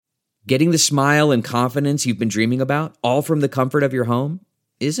Getting the smile and confidence you've been dreaming about, all from the comfort of your home,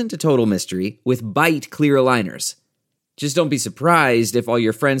 isn't a total mystery with Bite clear aligners. Just don't be surprised if all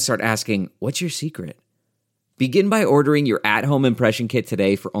your friends start asking, "What's your secret?" Begin by ordering your at-home impression kit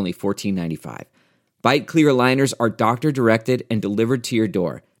today for only $14.95. Bite clear aligners are doctor-directed and delivered to your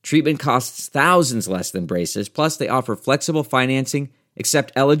door. Treatment costs thousands less than braces, plus they offer flexible financing,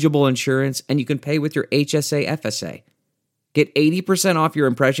 accept eligible insurance, and you can pay with your HSA FSA. Get 80% off your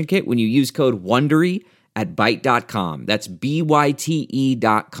impression kit when you use code WONDERY at Byte.com. That's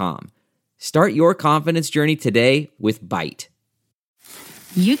BYTE.com. Start your confidence journey today with Byte.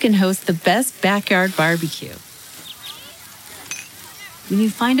 You can host the best backyard barbecue when you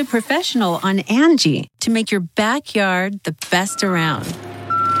find a professional on Angie to make your backyard the best around.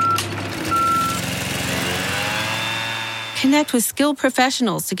 Connect with skilled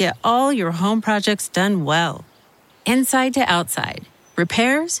professionals to get all your home projects done well. Inside to outside,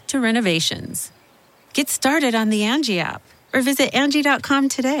 repairs to renovations. Get started on the Angie app or visit Angie.com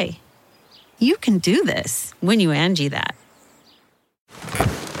today. You can do this when you Angie that.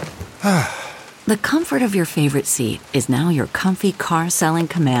 The comfort of your favorite seat is now your comfy car-selling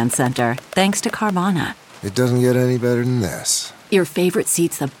command center, thanks to Carvana. It doesn't get any better than this. Your favorite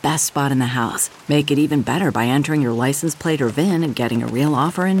seat's the best spot in the house. Make it even better by entering your license plate or VIN and getting a real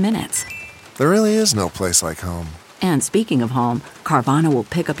offer in minutes. There really is no place like home. And speaking of home, Carvana will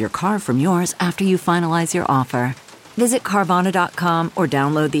pick up your car from yours after you finalize your offer. Visit Carvana.com or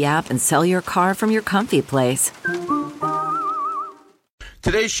download the app and sell your car from your comfy place.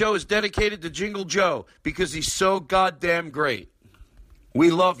 Today's show is dedicated to Jingle Joe because he's so goddamn great. We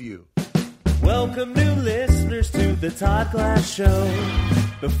love you. Welcome new listeners to the Todd Glass Show.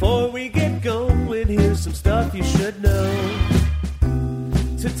 Before we get going, here's some stuff you should know.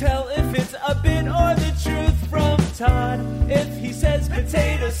 To tell if it's a bit or the truth from Todd. If he says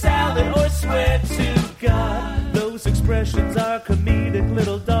potato salad or swear to God. Those expressions are comedic,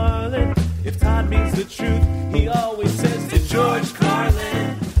 little darling. If Todd means the truth, he always says to George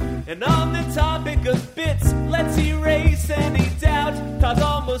Carlin. And on the topic of bits, let's erase any doubt. Todd's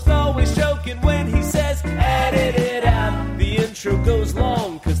almost always joking when he says, edit it out. The intro goes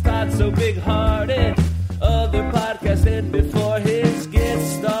long, cause Todd's so big-hearted. Other podcasts end before his gets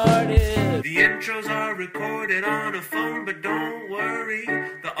started. The intros are recorded on a phone, but don't worry.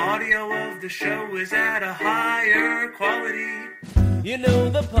 The audio of the show is at a higher quality. You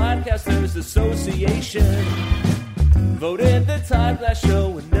know the Podcasters Association voted the Todd Glass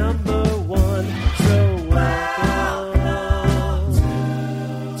Show number one. So welcome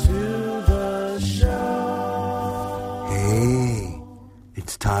to the show. Hey,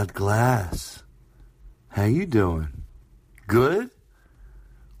 it's Todd Glass. How you doing? Good?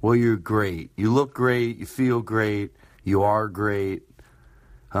 Well, you're great. You look great. You feel great. You are great.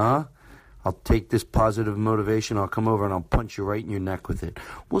 Huh? I'll take this positive motivation. I'll come over and I'll punch you right in your neck with it.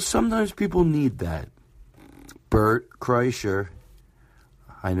 Well, sometimes people need that. Bert, Kreischer.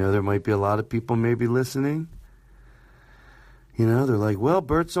 I know there might be a lot of people maybe listening. You know, they're like, well,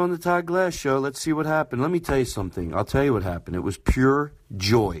 Bert's on the Todd Glass Show. Let's see what happened. Let me tell you something. I'll tell you what happened. It was pure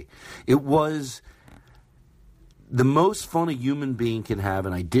joy. It was the most fun a human being can have,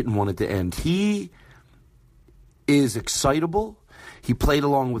 and I didn't want it to end. He is excitable. He played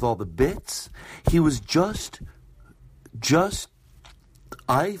along with all the bits. He was just,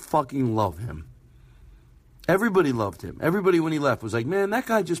 I fucking love him. Everybody loved him. Everybody, when he left, was like, man, that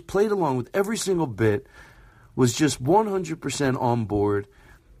guy just played along with every single bit, was just 100% on board.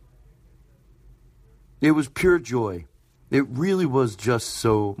 It was pure joy. It really was just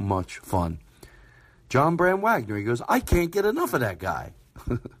so much fun. John Brand Wagner, he goes, I can't get enough of that guy.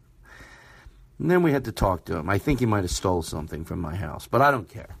 And then we had to talk to him. I think he might have stole something from my house, but I don't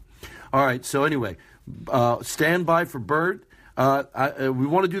care. All right, so anyway, stand by for Bert. We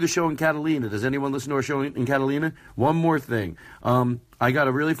want to do the show in Catalina. Does anyone listen to our show in Catalina? One more thing. I got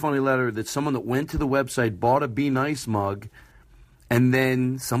a really funny letter that someone that went to the website, bought a Be Nice mug, and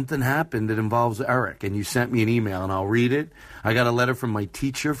then something happened that involves Eric, and you sent me an email, and I'll read it. I got a letter from my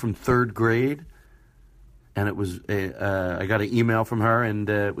teacher from 3rd grade. And it was, I got an email from her, and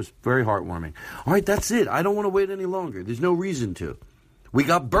it was very heartwarming. All right, that's it. I don't want to wait any longer. There's no reason to. We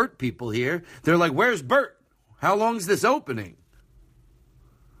got Bert people here. They're like, where's Bert? How long's this opening?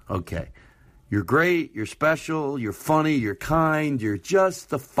 Okay. You're great. You're special. You're funny. You're kind. You're just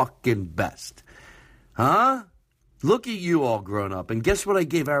the fucking best. Huh? Look at you all grown up. And guess what I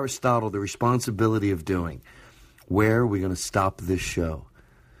gave Aristotle the responsibility of doing? Where are we going to stop this show?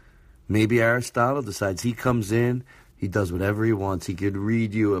 Maybe Aristotle decides he comes in, he does whatever he wants. He could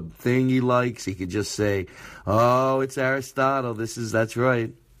read you a thing he likes. He could just say, oh, it's Aristotle. That's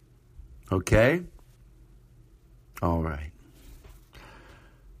right. Okay? All right.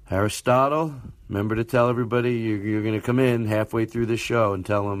 Aristotle, remember to tell everybody you're going to come in halfway through the show and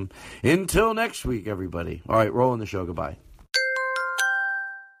tell them, until next week, everybody. All right, rolling the show. Goodbye.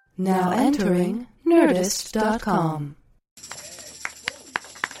 Now entering Nerdist.com.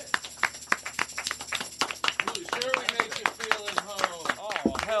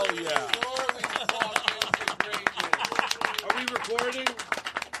 Recording?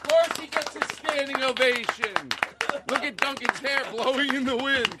 Of course he gets a standing ovation. Look at Duncan's hair blowing in the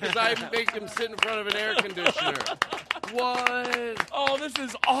wind because I make him sit in front of an air conditioner. What? Oh, this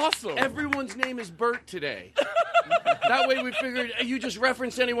is awesome. Everyone's name is Bert today. That way we figured you just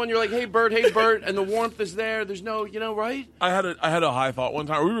reference anyone. You're like, hey, Bert, and the warmth is there. There's no, right? I had a high thought one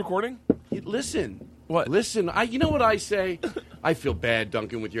time. Are we recording? Listen. What? Listen. You know what I say? I feel bad,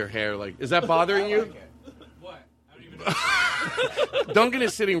 Duncan, with your hair. Like, is that bothering you? Duncan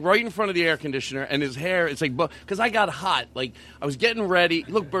is sitting right in front of the air conditioner, and his hair, it's like, because I got hot. Like, I was getting ready.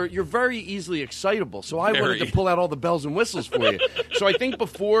 Look, Bert, you're very easily excitable, so I wanted to pull out all the bells and whistles for you. So I think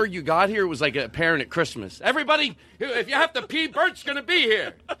before you got here, it was like a parent at Christmas. Everybody, if you have to pee, Bert's going to be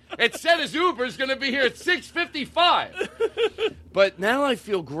here. It said his Uber's going to be here at 6:55. But now I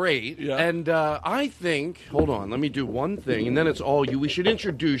feel great, and I think, hold on, let me do one thing, and then it's all you. We should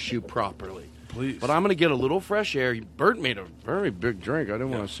introduce you properly. Please. But I'm going to get a little fresh air. Bert made a very big drink. I didn't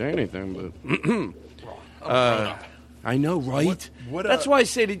want to say anything, but I know, right? That's why I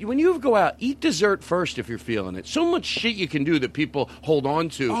say that when you go out, eat dessert first if you're feeling it. So much shit you can do that people hold on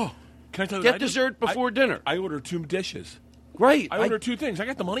to. Oh, can I tell you? Get dessert before dinner. I ordered 2 dishes. Right. I ordered 2 things. I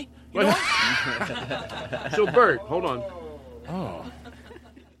got the money. You know So, Bert, hold on. Oh.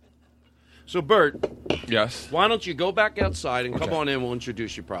 So, Bert. Yes. Why don't you go back outside and come on in? We'll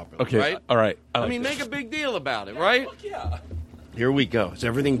introduce you properly. Okay. Right? All right. I mean, make a big deal about it, right? Yeah. Here we go. Is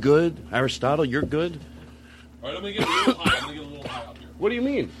everything good? Aristotle, you're good? All right, I'm going to get a little high. Up here. What do you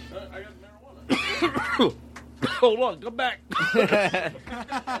mean? I got marijuana. Hold on. Come back.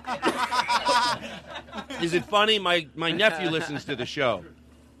 Is it funny? My nephew listens to the show.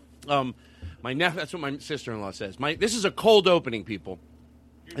 My nephew. That's what my sister-in-law says. This is a cold opening, people.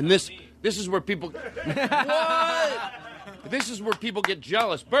 And this is where people... What? This is where people get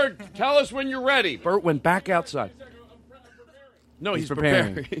jealous. Bert, tell us when you're ready. Bert went back outside. No, he's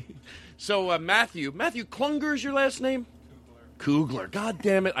preparing. So, Matthew Klunger's your last name? Kugler. God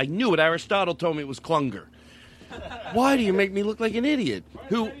damn it. I knew it. Aristotle told me it was Klunger. Why do you make me look like an idiot?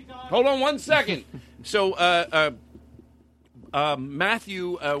 Hold on 1 second. So,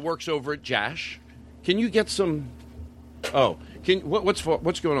 Matthew works over at Jash. Can you get some... Oh, what's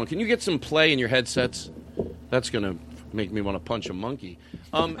going on? Can you get some play in your headsets? That's going to make me want to punch a monkey.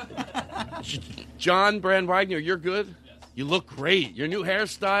 John Brand Wagner, you're good? Yes. You look great. Your new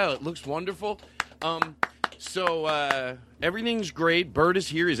hairstyle, it looks wonderful. So everything's great. Bert is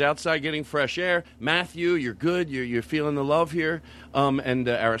here. He's outside getting fresh air. Matthew, you're good. You're feeling the love here. And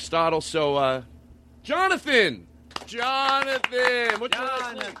Aristotle. So, Jonathan. What's your last name?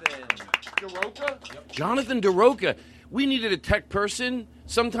 DeRoca? Yep. Jonathan DeRoca. We needed a tech person.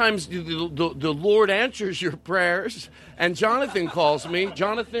 Sometimes the Lord answers your prayers. And Jonathan calls me.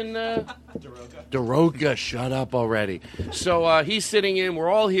 Jonathan DeRoca, shut up already. So he's sitting in. We're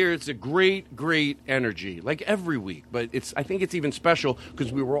all here. It's a great, great energy, like every week. But I think it's even special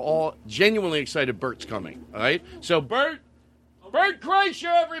because we were all genuinely excited Bert's coming. All right? So, Bert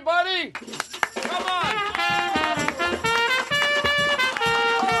Kreischer, everybody. Come on.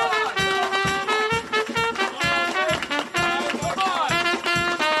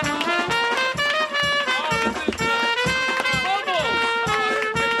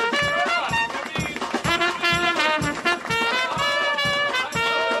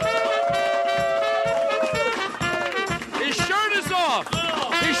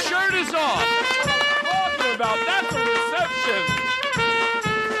 That's a reception.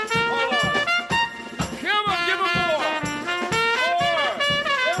 Hold on. Come on, give him more.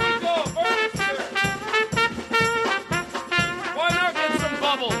 There we go. Bert's here. Why not get some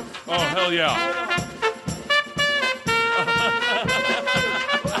bubbles? Oh, hell yeah.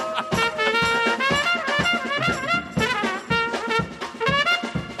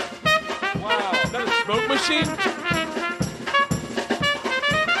 Wow. Is that a smoke machine?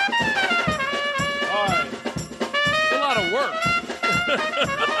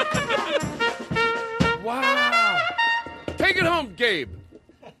 Wow. Take it home, Gabe.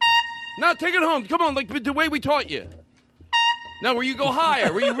 Now take it home. Come on, like the way we taught you. Now, where you go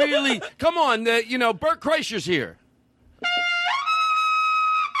higher, where you really... Come on, Bert Kreischer's here.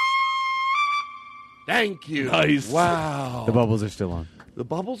 Thank you. Nice. Wow. The bubbles are still on. The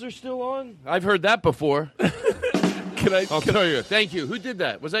bubbles are still on? I've heard that before. I'll tell you. Thank you. Who did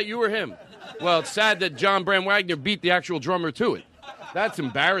that? Was that you or him? Well, it's sad that John Bram Wagner beat the actual drummer to it. That's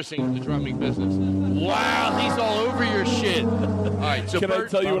embarrassing in the drumming business. Wow, he's all over your shit. All right, so Can I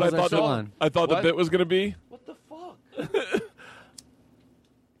tell you what I thought the bit was going to be? What the fuck?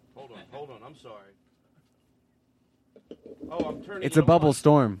 Hold on. I'm sorry. Oh, I'm turning. It's a bubble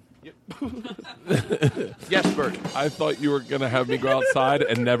storm. Yes, Bert. I thought you were going to have me go outside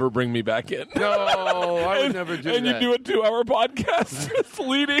and never bring me back in. No, I would never do that. And you do a 2-hour podcast just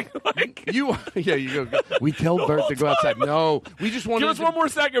leading like you. Yeah, you go. We tell Bert to go outside. No, we just want. Give us one more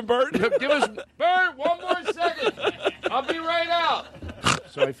second, Bert. Give us Bert one more second. I'll be right out.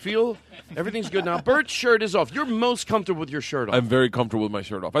 So I feel everything's good now. Bert's shirt is off. You're most comfortable with your shirt off. I'm very comfortable with my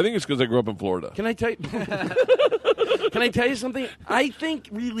shirt off. I think it's because I grew up in Florida. Can I tell you? Can I tell you something? I think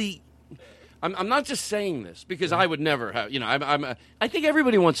really, I'm not just saying this because I would never have. I think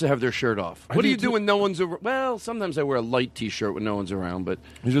everybody wants to have their shirt off. What do you do when no one's around? Well, sometimes I wear a light T-shirt when no one's around, but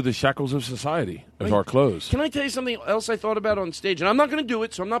these are the shackles of society of our clothes. Can I tell you something else I thought about on stage? And I'm not going to do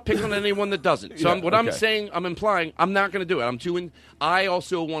it, so I'm not picking on anyone that doesn't. So I'm saying, I'm implying, I'm not going to do it. I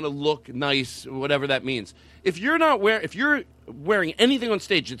also want to look nice, whatever that means. If you're wearing anything on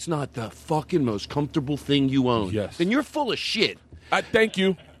stage, it's not the fucking most comfortable thing you own. Yes. Then you're full of shit. Thank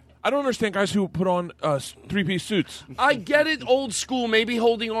you. I don't understand guys who put on 3-piece suits. I get it, old school, maybe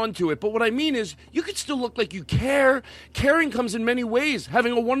holding on to it. But what I mean is, you could still look like you care. Caring comes in many ways.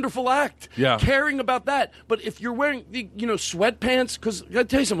 Having a wonderful act. Yeah. Caring about that. But if you're wearing, sweatpants, because I got to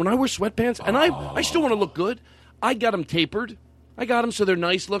tell you something, when I wear sweatpants, and I still want to look good, I got them tapered. I got them so they're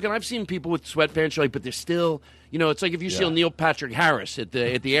nice looking. I've seen people with sweatpants, but they're still, it's like if you see Neil Patrick Harris at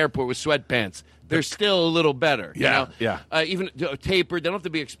the airport with sweatpants. They're still a little better. Yeah. Even tapered. They don't have to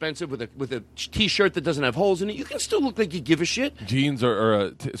be expensive with a T-shirt that doesn't have holes in it. You can still look like you give a shit. Jeans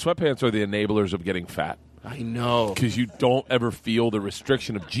sweatpants are the enablers of getting fat. I know. Because you don't ever feel the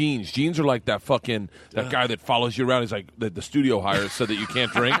restriction of jeans. Jeans are like that guy that follows you around. He's like, the studio hires so that you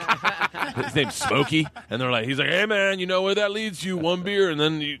can't drink. His name's Smokey. And he's like, hey, man, you know where that leads you? One beer, and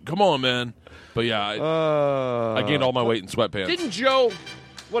then come on, man. But yeah, I gained all my weight in sweatpants. Didn't Joe...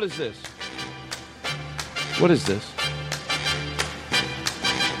 What is this? What is this?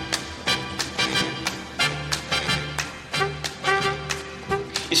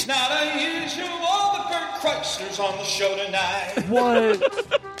 It's not unusual that Bert Kreischer's on the show tonight. What?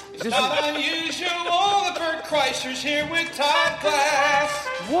 It's not unusual that Bert Kreischer's here with Todd Glass.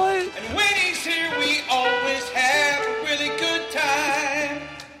 What? And when he's here, we always have a really good time.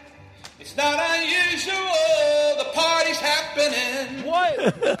 It's not unusual, the party's happening. What?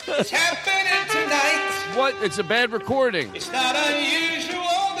 It's happening tonight. What? It's a bad recording. It's not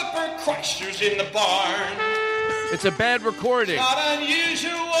unusual that Bert Kreischer's in the barn. It's a bad recording. It's not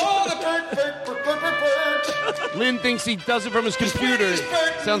unusual that Bert. Lynn thinks he does it from his computer.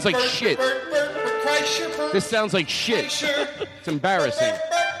 Sounds like shit. This sounds like shit. It's embarrassing.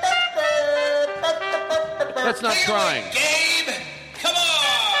 That's not trying. Gabe, come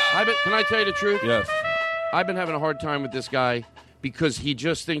on. Can I tell you the truth? Yes. I've been having a hard time with this guy because he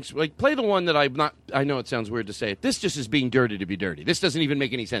just thinks, play the one that I know it sounds weird to say it. This just is being dirty to be dirty. This doesn't even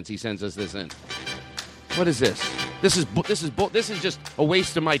make any sense. He sends us this in. What is this? This is just a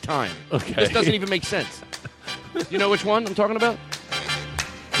waste of my time. Okay. This doesn't even make sense. You know which one I'm talking about?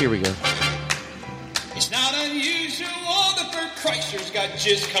 Here we go. It's not unusual that Bert Kreischer's got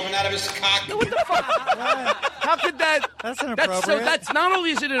jizz coming out of his cock. What the fuck? How could that? That's inappropriate. That's not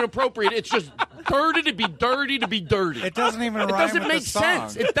only is it inappropriate, it's just dirty to be dirty to be dirty. It doesn't even It rhyme doesn't with make the song.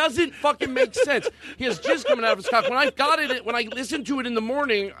 sense. It doesn't fucking make sense. He has jizz coming out of his cock. When I listen to it in the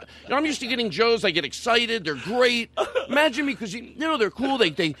morning, I'm used to getting Joes. I get excited. They're great. Imagine me because they're cool.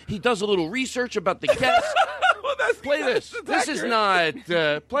 He does a little research about the guests. Well, play this. This is not.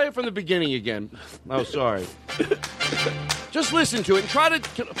 Play it from the beginning again. Oh, sorry. Just listen to it and try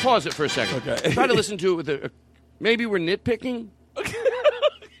to pause it for a second. Okay. Try to listen to it with a. Maybe we're nitpicking. Okay.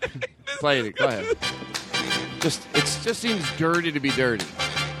 Play it. Go ahead. It just seems dirty to be dirty.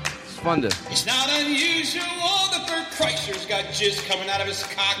 It's fun to. It's not unusual that Bert Kreischer's got jizz coming out of his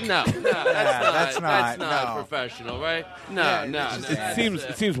cock. No, that's not not professional, right? No.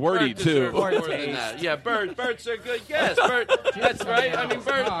 It seems wordy Bert too. deserves more than that. Yeah, Bert's a good guess. Bert, that's right. I mean,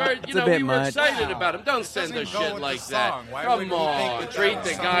 Bert. It's a bit we were much. excited about him. Don't send us shit like that. Come on, treat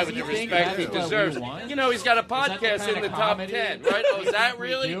the guy with the respect he deserves. He's got a podcast in the top 10, right? Oh, is that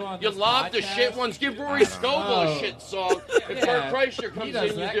really? You love the shit ones. Give Rory Scovel a shit song. If Bert Kreischer comes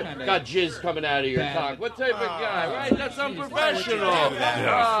in, you got jizz coming out of your cock. What type of guy? right, that's unprofessional.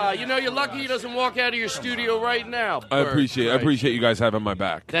 You're lucky he doesn't walk out of your studio right now. I Bert. appreciate you guys having my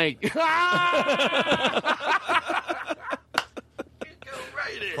back. Thank you.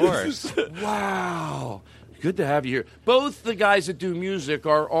 Of course. Wow. Good to have you here. Both the guys that do music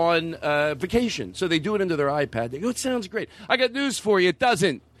are on vacation, so they do it into their iPad. They go, it sounds great. I got news for you. It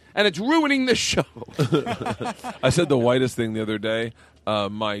doesn't. And it's ruining the show. I said the whitest thing the other day.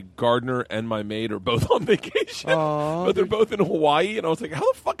 My gardener and my maid are both on vacation, but they're both in Hawaii. And I was like,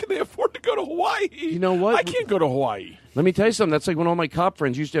 how the fuck can they afford to go to Hawaii? You know what? I can't go to Hawaii. Let me tell you something. That's like when all my cop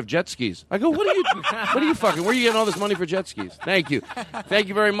friends used to have jet skis. I go, what are you fucking? Where are you getting all this money for jet skis? Thank you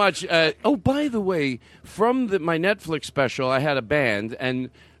very much. By the way, from my Netflix special, I had a band, and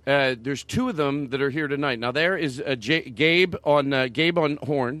there's two of them that are here tonight. Now there is Gabe on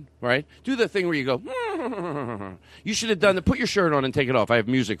horn, right? Do the thing where you go. You should have done the. Put your shirt on and take it off. I have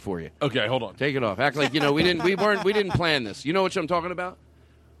music for you. Okay, hold on. Take it off. Act like we didn't plan this. You know what I'm talking about?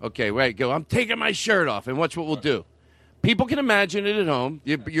 Okay, right. Go. I'm taking my shirt off, and watch what we'll do. People can imagine it at home.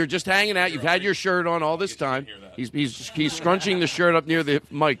 You're just hanging out. You've had your shirt on all this time. He's scrunching the shirt up near the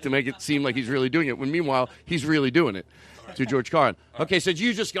mic to make it seem like he's really doing it, when meanwhile he's really doing it. To George Carlin. Okay, so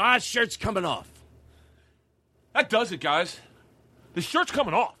you just go, shirt's coming off. That does it, guys. The shirt's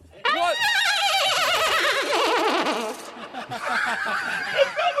coming off. What? It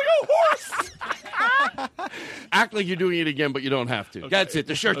sounds like a horse. Act like you're doing it again, but you don't have to. Okay. That's it.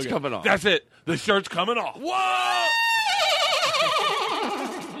 The shirt's coming off. That's it. The shirt's coming off. Whoa!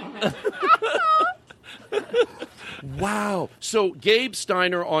 Wow. So Gabe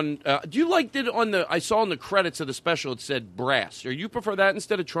Steiner on. Do you like it on the? I saw in the credits of the special it said brass. Or you prefer that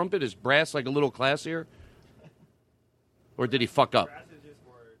instead of trumpet? Is brass like a little classier? Or did he fuck up?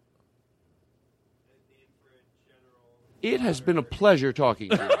 It has been a pleasure talking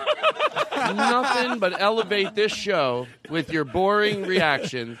to you. Nothing but elevate this show with your boring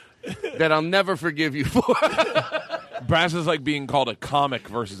reaction that I'll never forgive you for. Brass is like being called a comic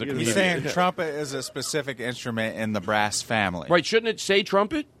versus a You're comedian. saying trumpet is a specific instrument in the brass family. Right, shouldn't it say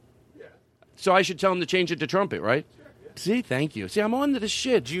trumpet? Yeah. So I should tell him to change it to trumpet, right? Sure. See, thank you. See, I'm on to this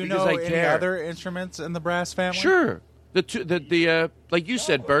shit. Do you know any other instruments in the brass family? Sure. The like you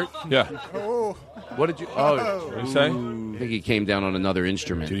said, Bert. Yeah. Oh. What did you? What did you say? I think he came down on another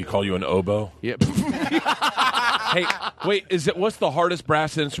instrument. Did he call you an oboe? Yep. Hey, wait. What's the hardest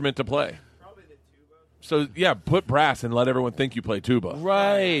brass instrument to play? Probably the tuba. So yeah, put brass and let everyone think you play tuba.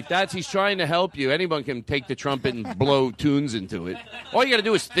 Right. He's trying to help you. Anyone can take the trumpet and blow tunes into it. All you got to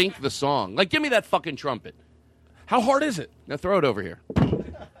do is think the song. Like, give me that fucking trumpet. How hard is it? Now throw it over here.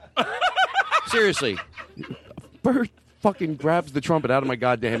 Seriously, Bert fucking grabs the trumpet out of my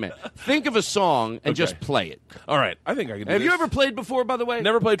goddamn hand. Think of a song and just play it. All right, I think I can do Have this. you ever played before, by the way?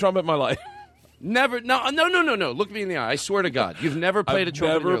 Never played trumpet in my life. Never? No. Look me in the eye. I swear to God. You've never played a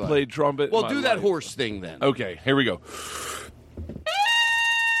trumpet in your Never played trumpet Well, in my do that life. horse thing then. Okay, here we go.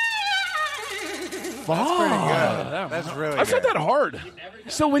 That's pretty good. That's really I've good. said that hard.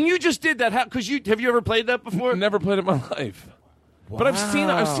 So when you just did that, have you ever played that before? Never played it in my life. Wow. But I've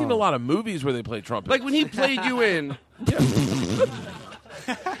seen a lot of movies where they play trumpet. Like when he played you in.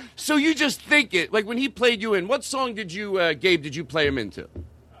 So you just think it. Like when he played you in, what song did you, Gabe, did you play him into? I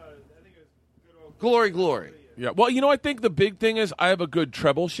think it was good old Glory, Glory. Yeah. Well, I think the big thing is I have a good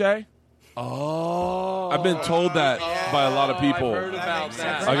trebuchet. Oh. I've been told that by a lot of people. I've heard about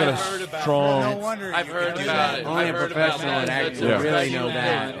that. I got a strong. No wonder I've heard about it. Only a professional and actor really know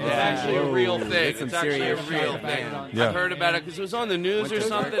that. It's actually a real thing. Some It's actually a serious real shit, thing. man. Yeah. I've heard about it because it was on the news or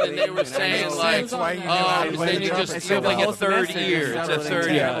something, and they were saying makes like, sense why you knew how to because play then you the just trumpet. you have like a Whole third semester, ear. it's It's a not third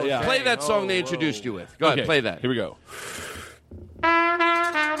really ear. intense. Yeah. Play that song they introduced you with. Go ahead, Okay, play that. Here we go.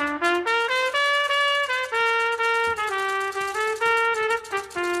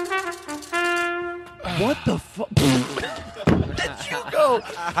 What the fuck? Did you go?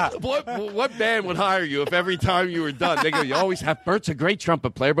 What band would hire you if every time you were done, they go, you always have, Bert's a great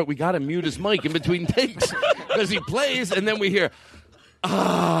trumpet player, but we got to mute his mic in between takes because he plays, and then we hear,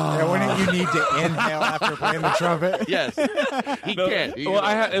 Yeah, wouldn't you need to inhale after playing the trumpet? yes. He can't. He- Well,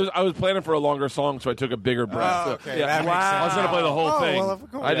 I was planning for a longer song, so I took a bigger breath. Oh, okay. Yeah. That makes sense. I was going to play the whole Oh, thing. well,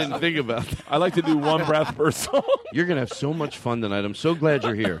 of course. I didn't think about that. I like to do one breath per song. You're going to have so much fun tonight. I'm so glad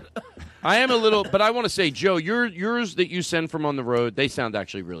you're here. I am a little, but I want to say, Joe, yours that you send from on the road, they sound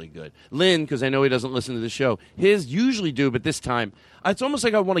actually really good. Lynn, because I know he doesn't listen to the show, his usually do, but this time, it's almost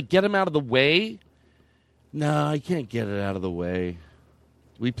like I want to get him out of the way. No, I can't get it out of the way.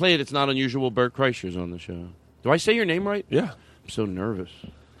 We played It's Not Unusual. Bert Kreischer's on the show. Do I say your name right? Yeah. I'm so nervous.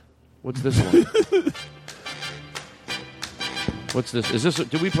 What's this one? What's this? Is this?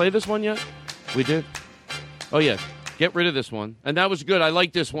 Did we play this one yet? We did? Oh, yeah. Get rid of this one. And that was good. I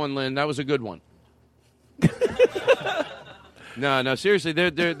like this one, Lynn. That was a good one. No, seriously.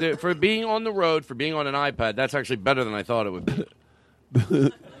 They're, for being on the road, for being on an iPad, that's actually better than I thought it would be.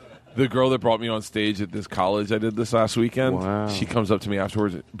 The girl that brought me on stage at this college I did this last weekend, Wow. she comes up to me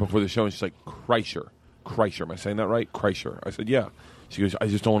afterwards before the show, and she's like, Kreischer. Am I saying that right? Kreischer. I said, yeah. She goes, I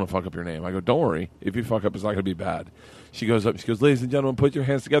just don't want to fuck up your name. I go, don't worry. If you fuck up, it's not going to be bad. She goes up, she goes, ladies and gentlemen, put your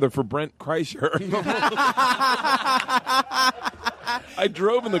hands together for Brent Kreischer. I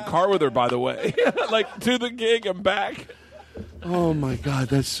drove in the car with her, by the way, like to the gig and back. Oh, my God,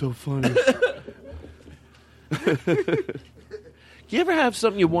 that's so funny. Do you ever have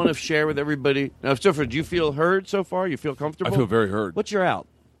something you want to share with everybody? Now, Christopher, do you feel heard so far? You feel comfortable? I feel very heard. What's your out?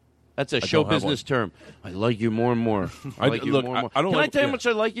 That's a show business term. I like you more and more. I like you more and more. I don't Can like, I tell you how much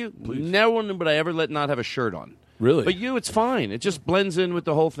I like you? Please. Never would I ever let not have a shirt on. Really? But you, it's fine. It just blends in with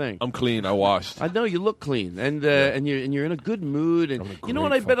the whole thing. I'm clean. I washed. I know you look clean, and you're in a good mood. And you know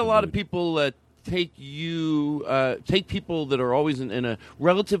what? I bet a lot of people take people that are always in a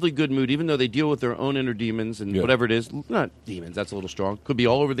relatively good mood, even though they deal with their own inner demons and whatever it is. Not demons. That's a little strong. Could be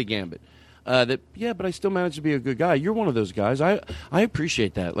all over the gambit. But I still managed to be a good guy. You're one of those guys. I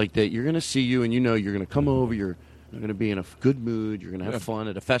appreciate that. Like that, you're going to see you, and you're going to come over. You're going to be in a good mood. You're going to have fun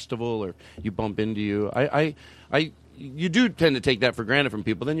at a festival, or you bump into you. You do tend to take that for granted from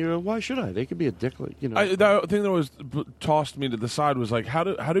people. Then you're like, why should I? They could be a dick. The thing that was tossed me to the side was like, how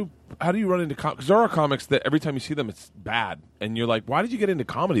do you run into because there are comics that every time you see them it's bad, and you're like, why did you get into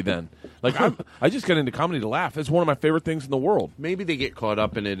comedy then? Like I just get into comedy to laugh. It's one of my favorite things in the world. Maybe they get caught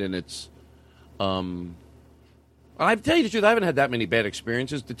up in it, and it's. I tell you the truth, I haven't had that many bad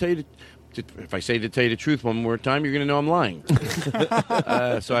experiences. If I say to tell you the truth one more time, you're going to know I'm lying.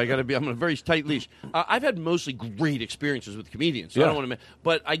 So I'm on a very tight leash. I've had mostly great experiences with comedians. So I don't want to,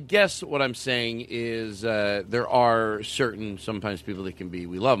 but I guess what I'm saying is there are sometimes people that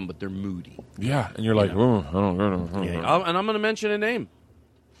we love them, but they're moody. Yeah, and you're like, I don't know. And I'm going to mention a name.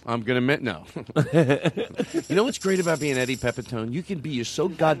 I'm going to no. You know what's great about being Eddie Pepitone? You're so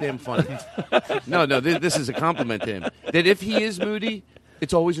goddamn funny. No, this is a compliment to him. That if he is moody,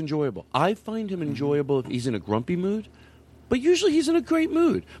 it's always enjoyable. I find him enjoyable if he's in a grumpy mood, but usually he's in a great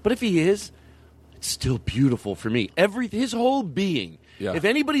mood. But if he is, it's still beautiful for me. His whole being. Yeah. If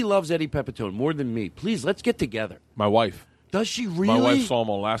anybody loves Eddie Pepitone more than me, please, let's get together. My wife. Does she really? My wife saw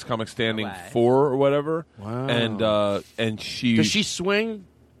him on Last Comic Standing 4 or whatever. Wow. And she... Does she swing?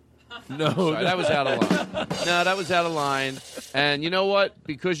 No. Sorry, that was out of line. No, that was out of line. And you know what?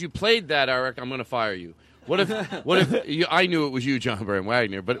 Because you played that, Eric, I'm going to fire you. What if I knew it was you, John Brand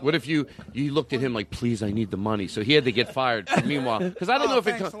Wagner, but what if you looked at him like, please, I need the money, so he had to get fired. Meanwhile, because I don't know if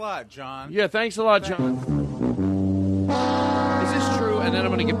thanks a lot, John. Yeah, thanks a lot, John. Is this true? And then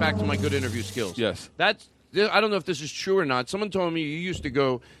I'm going to get back to my good interview skills. Yes. I don't know if this is true or not. Someone told me you used to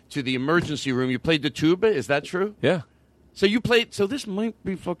go to the emergency room. You played the tuba. Is that true? Yeah. So you played. So this might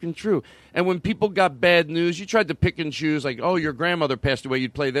be fucking true. And when people got bad news, you tried to pick and choose. Like, oh, your grandmother passed away.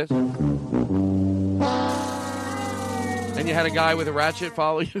 You'd play this. And you had a guy with a ratchet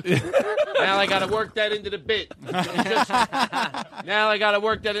follow you. Now I got to work that into the bit. Now I got to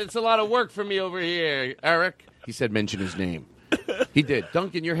work that. It's a lot of work for me over here, Eric. He said, mention his name. He did.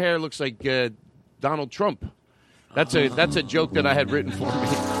 Duncan, your hair looks like Donald Trump. That's a joke that I had written for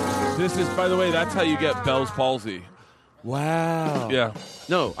me. This is, by the way, that's how you get Bell's palsy. Wow. Yeah.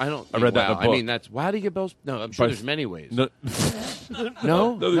 No, I don't. I read that in a book. I mean, how do you get Bell's? No, I'm sure there's many ways. No,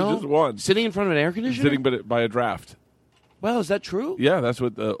 no, there's just one. Sitting in front of an air conditioner? Sitting by a draft. Well, is that true? Yeah, that's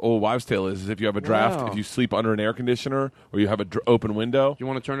what the old wives' tale is if you have a draft, if you sleep under an air conditioner, or you have an open window. You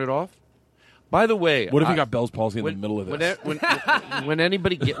want to turn it off? By the way, what if you got Bell's palsy in the middle of this? When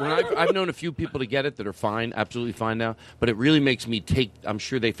anybody I've known a few people to get it that are fine, absolutely fine now, but it really makes me I'm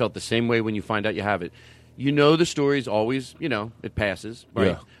sure they felt the same way when you find out you have it. You know the story's always, it passes, right?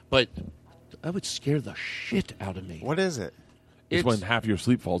 Yeah. But that would scare the shit out of me. What is it? It's when half of your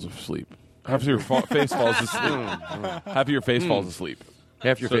sleep falls asleep. Half of your face falls asleep. Half of your face falls asleep.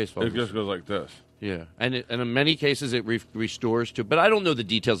 Half your face falls asleep. It just goes like this. Yeah, and in many cases it restores to, but I don't know the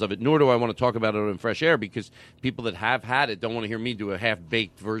details of it, nor do I want to talk about it on Fresh Air, because people that have had it don't want to hear me do a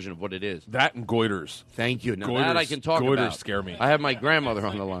half-baked version of what it is. That and goiters. Thank you. Now that I can talk about. Goiters scare me. I have my grandmother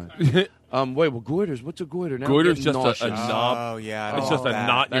on the line. Goiters, what's a goiter? Now goiter's just a knob. Oh, yeah. It's just a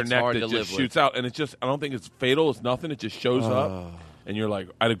knot in your neck that just shoots with. out, and I don't think it's fatal, it's nothing, it just shows up, and you're like,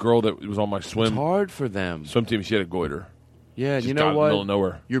 I had a girl that was on my swim. It's hard for them. Swim team, she had a goiter. Yeah, Just you know what? In the middle of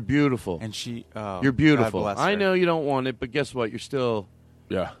nowhere. You're beautiful. And you're beautiful. I know you don't want it, but guess what? You're still...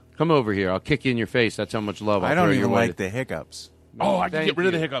 Yeah. Come over here. I'll kick you in your face. That's how much love I'll I don't throw even your way. like the hiccups. Oh, I can get rid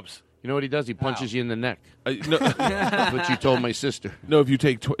of the hiccups. You know what he does? He punches you in the neck. No. That's what you told my sister. No, if you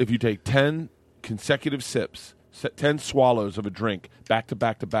take 10 consecutive sips, 10 swallows of a drink, back to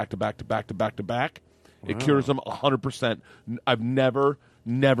back to back to back to back to back to back, it cures them 100%. I've never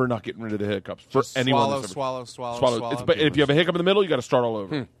not getting rid of the hiccups for Just anyone. swallow. But if you have a hiccup in the middle, you got to start all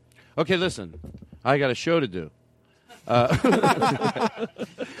over. Okay, listen. I got a show to do. I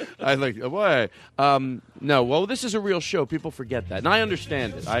like why? No, well, this is a real show. People forget that, and I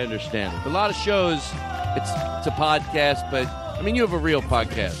understand it. But a lot of shows, it's a podcast, but I mean, you have a real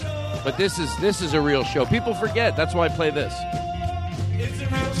podcast, but this is a real show. People forget. That's why I play this. It's a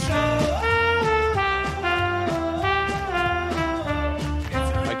real show.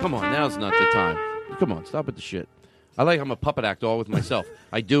 All right, come on, now's not the time. Come on, stop with the shit. I'm a puppet act all with myself.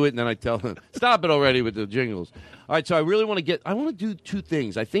 I do it, and then I tell them, stop it already with the jingles. All right, so I really want to do two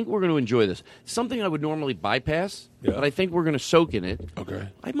things. I think we're going to enjoy this. Something I would normally bypass, but I think we're going to soak in it. Okay.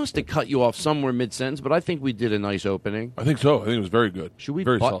 I must have cut you off somewhere mid-sentence, but I think we did a nice opening. I think so. I think it was very good. Should we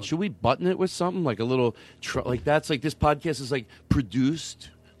solid. button it with something? Like a little, like that's like this podcast is like produced.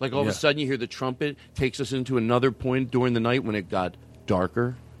 Like all of a sudden you hear the trumpet takes us into another point during the night when it got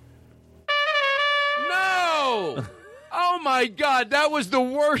darker. No! Oh my God, that was the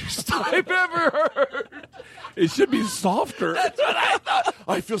worst I've ever heard. It should be softer. That's what I thought.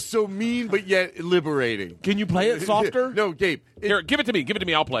 I feel so mean, but yet liberating. Can you play it softer? No, Gabe. Here, give it to me. Give it to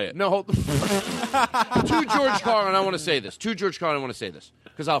me. I'll play it. No, hold. To George Carlin, I want to say this.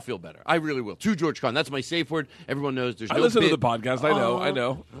 Because I'll feel better. I really will. To George Carlin. That's my safe word. Everyone knows there's no I listen bit. to the podcast. I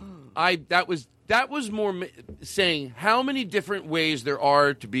know. That was more saying how many different ways there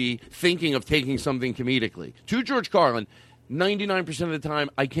are to be thinking of taking something comedically. To George Carlin, 99% of the time,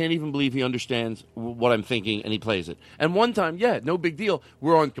 I can't even believe he understands what I'm thinking, and he plays it. And one time, no big deal.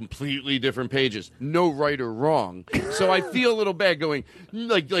 We're on completely different pages. No right or wrong. So I feel a little bad going,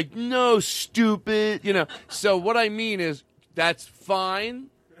 like no, stupid, So what I mean is, that's fine,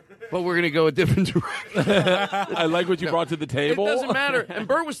 but we're going to go a different direction. I like what you brought to the table. It doesn't matter. And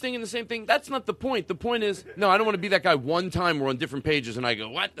Bert was thinking the same thing. That's not the point. The point is, no, I don't want to be that guy one time we're on different pages and I go,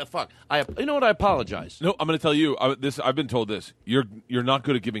 what the fuck? You know what? I apologize. No, I'm going to tell you, I've been told this. You're not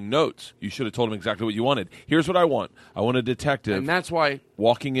good at giving notes. You should have told him exactly what you wanted. Here's what I want. I want a detective. And that's why.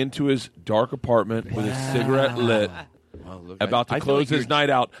 Walking into his dark apartment with his cigarette lit. Well, look, about to close his night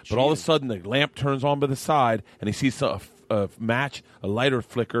out, but all of a sudden the lamp turns on by the side and he sees a match, a lighter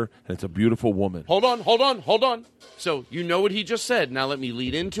flicker, and it's a beautiful woman. Hold on. So you know what he just said. Now let me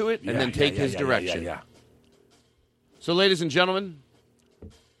lead into it and then take his direction. Yeah. So, ladies and gentlemen,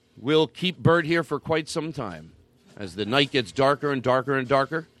 we'll keep Bert here for quite some time as the night gets darker and darker and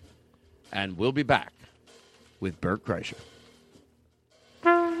darker, and we'll be back with Bert Kreischer.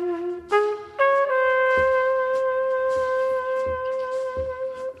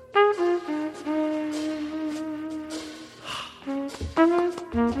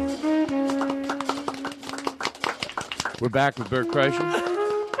 We're back with Bert Kreischer.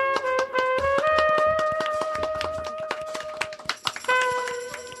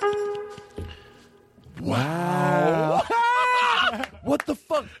 Wow. What the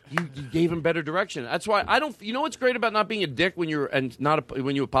fuck? You gave him better direction. That's why I don't. You know what's great about not being a dick when you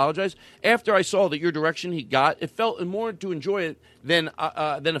apologize? After I saw that your direction he got, it felt more to enjoy it than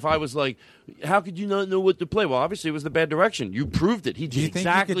if I was like, how could you not know what to play? Well, obviously it was the bad direction. You proved it. He did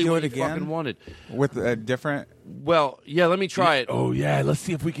exactly what he fucking wanted. With a different... Well, yeah, let me try it. Oh, yeah, let's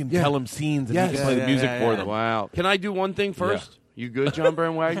see if we can tell him scenes and he can play the music for them. Wow. Can I do one thing first? You good, John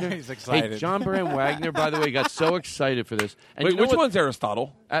Brand Wagner? He's excited. Hey, John Brand Wagner, by the way, got so excited for this. And Wait, you know which one's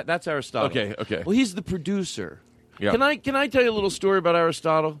Aristotle? That's Aristotle. Okay. Well, he's the producer. Yeah. Can I tell you a little story about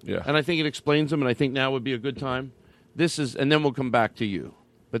Aristotle? Yeah. And I think it explains him, and I think now would be a good time. And then we'll come back to you.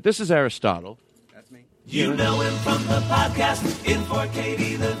 But this is Aristotle. That's me. You know him from the podcast in for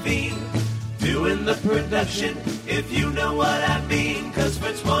Katie Levine. Doing the production, if you know what I mean. 'Cause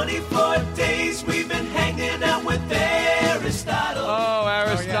for 24 days we've been hanging out with Aristotle. Oh,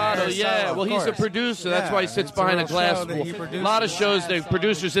 Aristotle, yeah. of Well, he's a course. producer. That's why he sits it's a behind a real glass show that wall. he A produces. lot of shows, the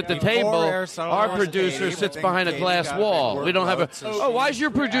producers at the table. Aristotle Our was producer Katie, sits but behind a then glass Katie's got a wall. big We don't have a... workload, so Oh, why is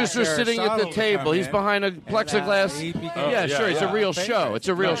your producer asked sitting at the Aristotle to table? come He's in, behind a and, plexiglass. he became- Yeah, sure. It's a real famous. show. It's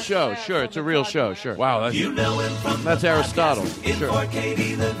a real show. Sure, it's a real show. Sure. Wow, that's... You know him from That's the Aristotle. podcast in Sure. for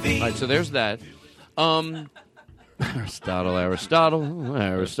Katie Levine. All right, so there's that. Aristotle.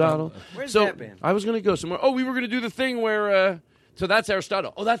 Where's So that been? I was going to go somewhere. Oh, we were going to do the thing where. So that's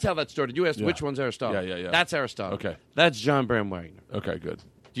Aristotle. Oh, that's how that started. You asked which one's Aristotle. Yeah. That's Aristotle. Okay. That's John Brand Wagner. Okay, good.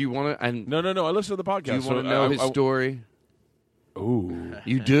 Do you want to? And No. I listen to the podcast. do you want to know his story? Ooh.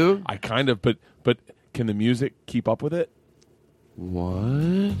 You do? I kind of, but can the music keep up with it?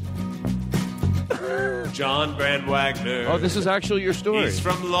 What? John Brand Wagner. Oh, this is actually your story. He's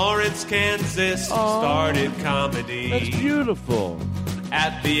from Lawrence, Kansas. Started comedy. That's beautiful.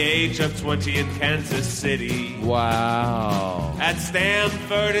 At the age of 20 in Kansas City. Wow. At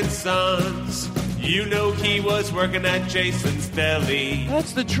Stanford and Sons. You know he was working at Jason's Deli.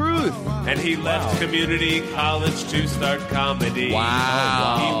 That's the truth. And he left community college to start comedy.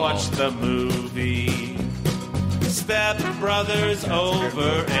 Wow. He watched the movie Step Brothers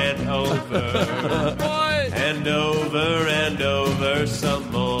over and over. What? And over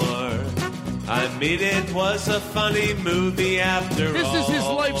some more. I mean, it was a funny movie after all. This is his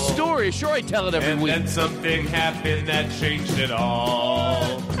life story. Sure, I tell it every week. And then something happened that changed it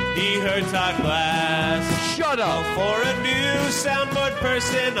all. He heard Todd Glass. Shut up. For a new soundboard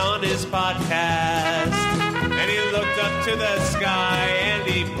person on his podcast. And he looked up to the sky and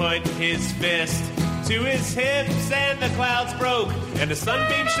he put his fist to his hips and the clouds broke. And a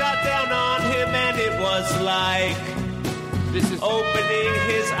sunbeam shot down on him and it was like this is opening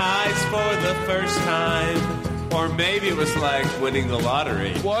his eyes for the first time. Or maybe it was like winning the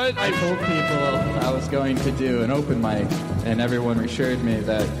lottery. What? I told people I was going to do an open mic, and everyone assured me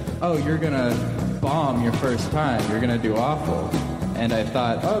that, oh, you're going to bomb your first time. You're going to do awful. And I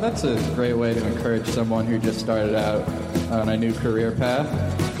thought, oh, that's a great way to encourage someone who just started out on a new career path.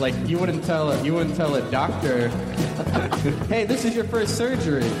 Like, you wouldn't tell a doctor, hey, this is your first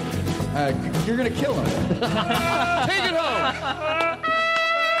surgery. You're going to kill him. Take it home.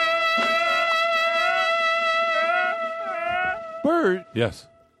 Bert. Yes.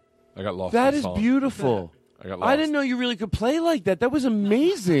 I got lost. That in is song. beautiful. I got lost. I didn't know you really could play like that. That was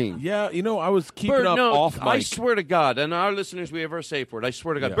amazing. Yeah, you know, I was keeping Bert, up no, off mic. I swear to God, and our listeners, we have our safe word. I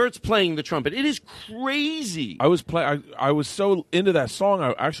swear to God, Yeah. Bert's playing the trumpet. It is crazy. I was so into that song,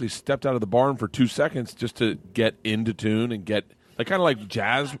 I actually stepped out of the barn for 2 seconds just to get into tune and get kind of like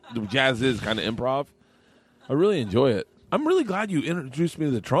jazz. Jazz is kind of improv. I really enjoy it. I'm really glad you introduced me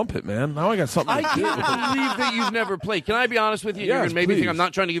to the trumpet, man. Now I got something I to do. can't believe that you've never played. Can I be honest with you? Yes, You're gonna maybe please. think I'm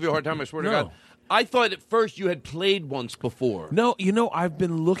not trying to give you a hard time. I swear to No. God. I thought at first you had played once before. No, you know, I've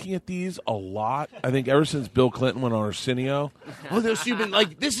been looking at these a lot. I think ever since Bill Clinton went on Arsenio. Oh, so you've been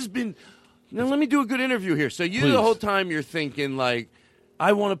like, this has been. Now let me do a good interview here. So you Please. the whole time you're thinking like,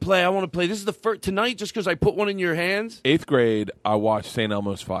 I want to play. This is the first tonight just because I put one in your hands. 8th grade, I watched St.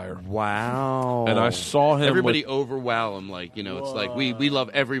 Elmo's Fire. Wow. And I saw him. Everybody overwhelm him. Like, you know, it's like we love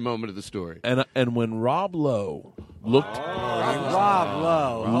every moment of the story. And when Rob Lowe looked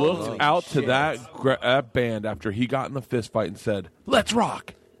out to that band after he got in the fist fight and said, "Let's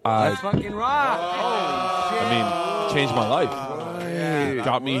rock." Let's fucking rock. I mean, changed my life.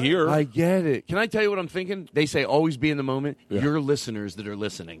 Got me here. I get it. Can I tell you what I'm thinking? They say always be in the moment. Yeah. Your listeners that are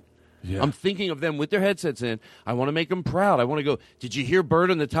listening. Yeah. I'm thinking of them with their headsets in. I want to make them proud. I want to go, did you hear Bert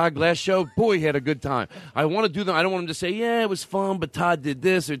on the Todd Glass show? Boy, he had a good time. I want to do them. I don't want them to say, yeah, it was fun, but Todd did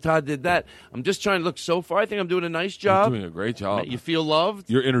this or Todd did that. I'm just trying to look so far. I think I'm doing a nice job. You're doing a great job. You feel loved?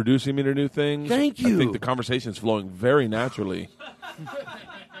 You're introducing me to new things. Thank you. I think the conversation's flowing very naturally.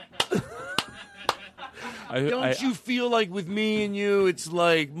 Don't you feel like with me and you, it's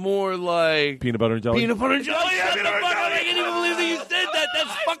like more like peanut butter and jelly? Peanut butter and jelly. Shut the fuck up. I can't even believe that you said that.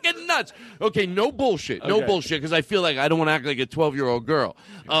 That's fucking nuts. Okay, no bullshit. No Okay. bullshit, because I feel like I don't want to act like a 12-year-old girl.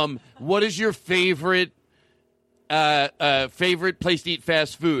 What is your favorite place to eat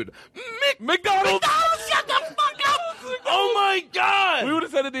fast food? McDonald's. Shut the fuck up. Oh, my God. We would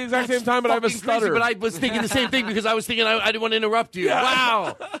have said it at the exact same time, but I have a Fucking stutter. crazy, but I was thinking the same thing because I was thinking I didn't want to interrupt you. Yeah.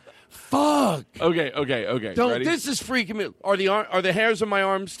 Wow. Fuck. Okay. Don't. Ready? This is freaking me. Are the hairs on my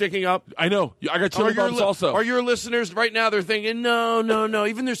arms sticking up? I know. I got chili bumps also. Are your listeners right now? They're thinking, no.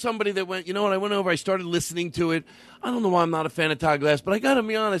 Even there's somebody that went. You know what? I went over. I started listening to it. I don't know why I'm not a fan of Todd Glass, but I got to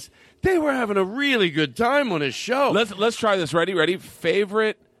be honest. They were having a really good time on his show. Let's try this. Ready?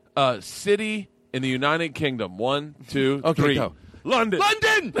 Favorite city in the United Kingdom. 1, 2, Okay, 3. go. London.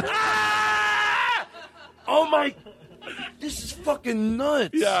 Ah! Oh my. This is fucking nuts.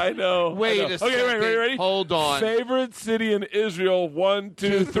 Yeah, I know. Wait a second. Okay, ready? Hold on. Favorite city in Israel. 1,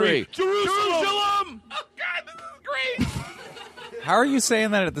 2, 3. Jerusalem. Oh God, this is great. How are you saying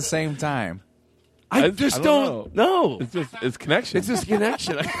that at the same time? I just don't know. It's connection. It's just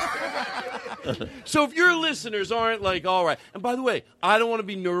connection. So if your listeners aren't like, all right, and by the way, I don't want to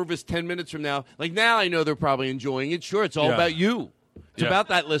be nervous 10 minutes from now. Like now I know they're probably enjoying it. Sure, it's all about you. It's about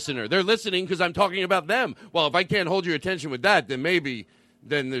that listener. They're listening because I'm talking about them. Well, if I can't hold your attention with that, then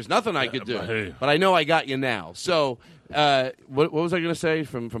there's nothing I could do. Hey. But I know I got you now. So what was I going to say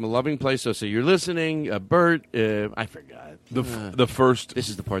from a loving place? So you're listening. Bert, I forgot. The first. This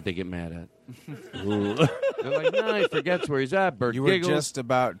is the part they get mad at. They're like, no, he forgets where he's at. Bert You were giggles. just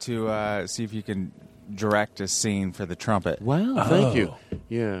about to see if you can direct a scene for the trumpet. Wow, thank you.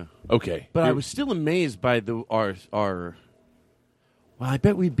 Yeah. Okay. But I was still amazed by our. Well, I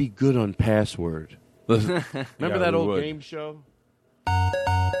bet we'd be good on Password. Remember that old game show?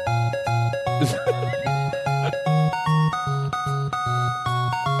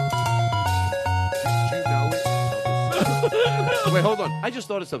 Wait, hold on. I just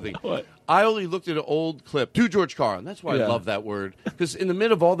thought of something. What? I only looked at an old clip to George Carlin. That's why I love that word. Because in the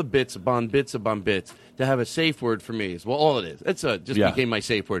middle of all the bits upon bits, to have a safe word for me is, well, all it is. It's just became my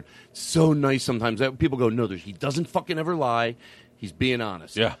safe word. So nice sometimes that people go, no, he doesn't fucking ever lie. He's being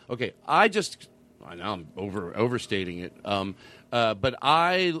honest. Yeah. Okay, I know I'm overstating it. But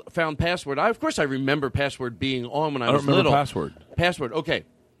I found Password. Of course, I remember Password being on when I was little. Password. Password. Okay,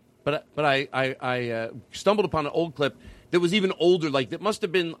 but I stumbled upon an old clip that was even older. Like that must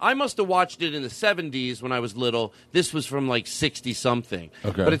have been. I must have watched it in the 70s when I was little. This was from like 60 something.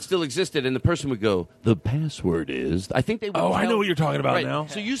 Okay. But it still existed, and the person would go, "The password is." I think they would. I know what you're talking about now.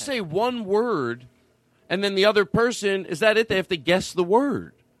 So you say one word, and then the other person, is that it? They have to guess the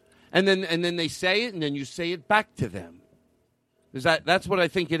word. And then they say it, and then you say it back to them. That's what I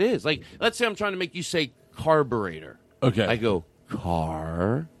think it is. Like, let's say I'm trying to make you say carburetor. Okay. I go,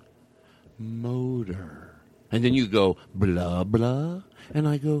 car, motor. And then you go, blah, blah. And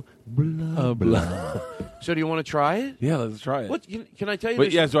I go, blah, blah. So do you want to try it? Yeah, let's try it. What can I tell you?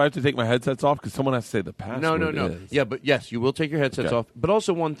 Wait, so I have to take my headsets off? Because someone has to say the password. No. is. Yeah, but yes, you will take your headsets off. But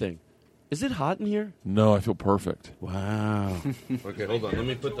also one thing. Is it hot in here? No, I feel perfect. Wow. Okay, hold on. Let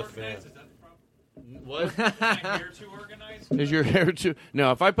me put the fan. What? Is my hair too organized? Is your hair too?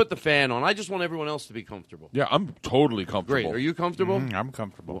 No, if I put the fan on, I just want everyone else to be comfortable. Yeah, I'm totally comfortable. Great. Are you comfortable? I'm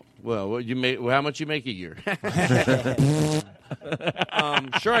comfortable. Well, how much you make a year?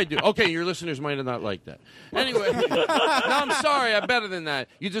 Sure I do. Okay, your listeners might not like that. Anyway, no, I'm sorry. I'm better than that.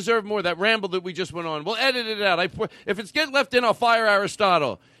 You deserve more. That ramble that we just went on. We'll edit it out. If it's getting left in, I'll fire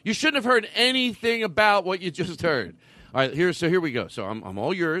Aristotle. You shouldn't have heard anything about what you just heard. All right, here we go. So I'm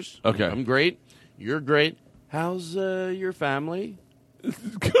all yours. Okay. I'm great. You're great. How's your family? Good.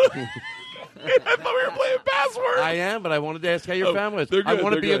 I thought we were playing Password. I am, but I wanted to ask how your family is. They're good, I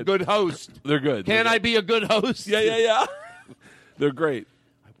want to be a good host. They're good. Can I be a good host? Yeah. They're great.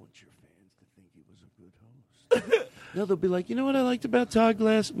 I want your fans to think he was a good host. No, they'll be like, you know what I liked about Todd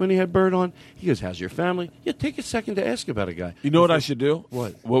Glass when he had Bert on? He goes, how's your family? Yeah, take a second to ask about a guy. You know what I should do?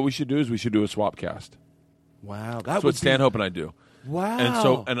 What? What we should do is we should do a swap cast. Wow. That's what Stanhope and I do.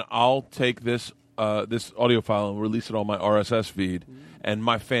 Wow. And I'll take this audio file and release it on my RSS feed, and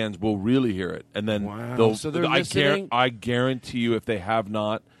my fans will really hear it. And then I guarantee you, if they have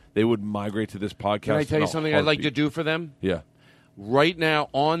not, they would migrate to this podcast. Can I tell you something I'd like to do for them? Yeah. Right now,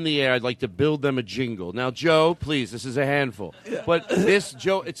 on the air, I'd like to build them a jingle. Now, Joe, please, this is a handful. But this,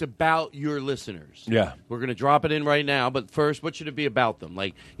 Joe, it's about your listeners. Yeah. We're going to drop it in right now, but first, what should it be about them?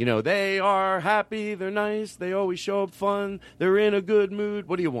 Like, they are happy, they're nice, they always show up fun, they're in a good mood.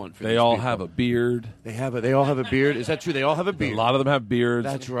 What do you want for They all have a beard. They all have a beard? Is that true? They all have a beard? A lot of them have beards.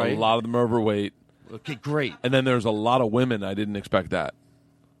 That's right. A lot of them are overweight. Okay, great. And then there's a lot of women. I didn't expect that.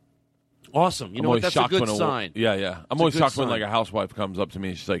 Awesome. You know what? That's a good sign. Yeah. I'm always shocked when like a housewife comes up to me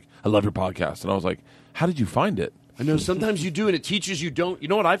and she's like, I love your podcast. And I was like, how did you find it? I know sometimes you do, and it teaches you don't. You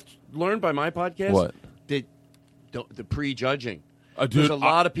know what I've learned by my podcast? What? The prejudging. Dude, There's a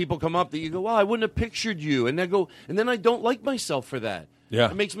lot of people come up that you go, well, I wouldn't have pictured you. And then I don't like myself for that. Yeah.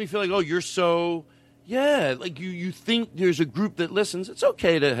 It makes me feel like, oh, you're so... Yeah, like you think there's a group that listens. It's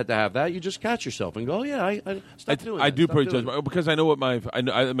okay to have that. You just catch yourself and go, oh, yeah, I stop doing that. I do prejudge because I know what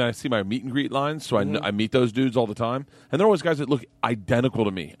I see my meet and greet lines, so I meet those dudes all the time. And they're always guys that look identical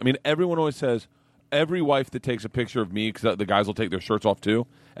to me. I mean, everyone always says, every wife that takes a picture of me, because the guys will take their shirts off too,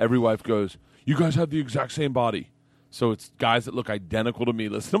 every wife goes, you guys have the exact same body. So it's guys that look identical to me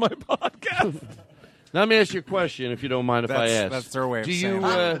listen to my podcast. Now, let me ask you a question, if you don't mind if I ask. That's their way of do saying you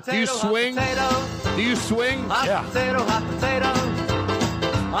it. do you swing? Do you swing? Hot potato, hot potato.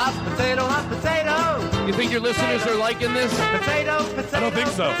 Hot potato, hot potato. You think your listeners are liking this? Potato, potato. I don't think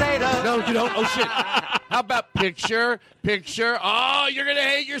so. Potato. No, you don't? Oh, shit. How about picture? Oh, you're going to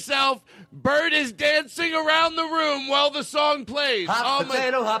hate yourself. Bert is dancing around the room while the song plays. Hot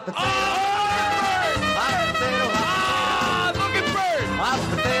potato, hot potato. Hot potato, hot potato. Look at Bert. Hot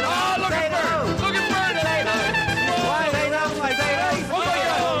potato, hot Look at Bert. Look at Bert.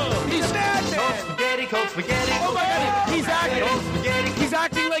 He's snatching. Spaghetti, cold spaghetti. Oh, my God. He's acting. Cold spaghetti. He's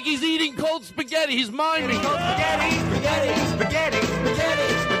acting like he's eating cold spaghetti. He's miming. Cold spaghetti, spaghetti, spaghetti,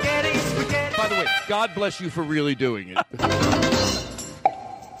 spaghetti, spaghetti, spaghetti. By the way, God bless you for really doing it.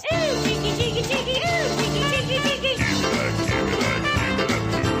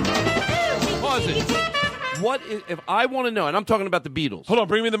 Pause it. if I want to know, and I'm talking about the Beatles. Hold on,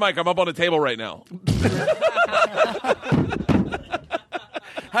 bring me the mic. I'm up on the table right now.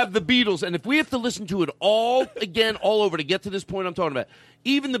 Have the Beatles, and if we have to listen to it all again, all over to get to this point I'm talking about,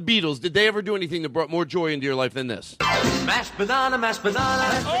 even the Beatles, did they ever do anything that brought more joy into your life than this? Mashed banana, mashed banana,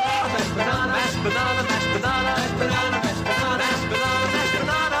 mashed banana, mashed banana, mashed banana, mashed banana, mashed banana, mashed banana, mashed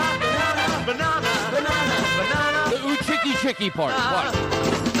banana, banana, banana, banana. The ooh chicky chicky part. What?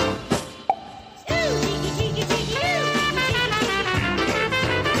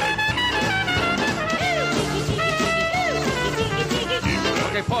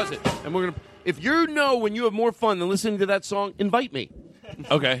 Okay, pause it. And we're gonna. If you know when you have more fun than listening to that song, invite me.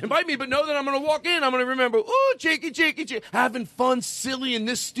 Okay. Invite me, but know that I'm going to walk in. I'm going to remember, ooh, cheeky, cheeky, cheeky. Having fun, silly in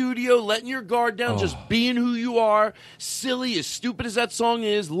this studio, letting your guard down, just being who you are. Silly, as stupid as that song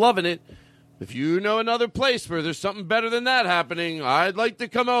is, loving it. If you know another place where there's something better than that happening, I'd like to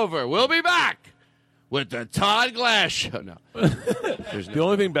come over. We'll be back with the Todd Glass Show. No. The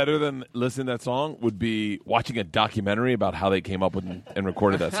only thing better than listening to that song would be watching a documentary about how they came up with and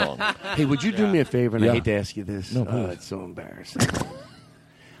recorded that song. Hey, would you do me a favor? And Yeah. I hate to ask you this. No, please. It's so embarrassing.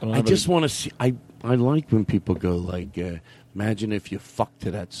 I just want to see. I like when people go like, imagine if you fucked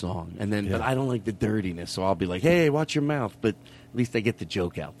to that song, and then. But I don't like the dirtiness, so I'll be like, hey, watch your mouth. But at least I get the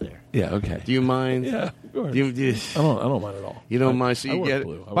joke out there. Yeah. Okay. Do you mind? Yeah. Sure. Do you, I don't mind at all. You don't mind? So I you work get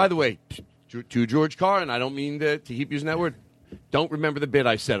blue. it. By the way, to George Carr, and I don't mean to keep using that word. Don't remember the bit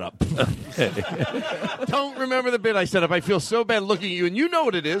I set up. Don't remember the bit I set up. I feel so bad looking at you, and you know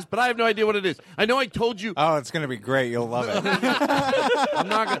what it is, but I have no idea what it is. I know I told you. Oh, it's going to be great. You'll love it. I'm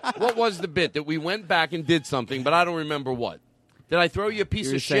not gonna. What was the bit that we went back and did something, but I don't remember what? Did I throw you a piece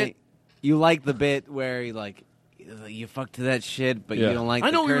You're of saying shit? You like the bit where you fuck to that shit, but you don't like I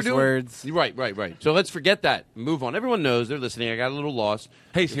know the what we were curse doing. words. Right. So let's forget that. Move on. Everyone knows. They're listening. I got a little lost.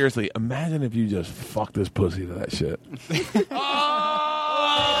 Hey, seriously, imagine if you just fucked this pussy to that shit.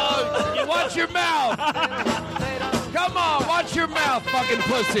 Oh, you watch your mouth. Come on, watch your mouth, fucking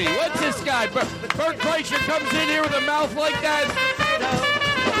pussy. What's this guy? Bert Kreischer comes in here with a mouth like that.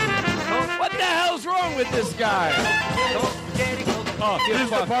 What the hell's wrong with this guy? Oh, this is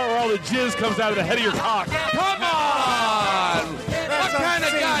the part where all the jizz comes out of the head of your cock. Come on!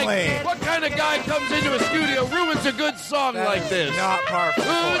 What kind of guy comes into a studio, ruins a good song like this? Not par for the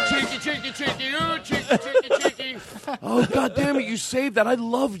Ooh, course. cheeky, cheeky, cheeky. Ooh, cheeky, cheeky, cheeky. Oh, God damn it, you saved that. I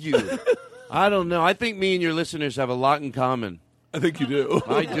love you. I don't know. I think me and your listeners have a lot in common. I think you do.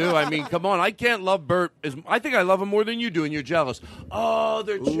 I do. I mean, come on. I can't love Bert. I think I love him more than you do, and you're jealous. Oh,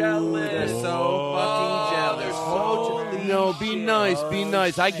 they're jealous. They're so fucking jealous. They're so jealous. No, be nice. Be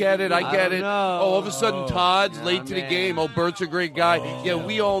nice. I get it. I get it. Oh, all of a sudden, Todd's late to the game. Oh, Bert's a great guy. Yeah,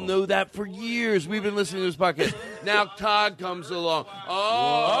 we all know that for years. We've been listening to this podcast. Now Todd comes along.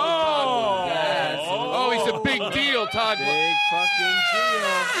 Oh, he's a big deal, Todd. Big fucking deal.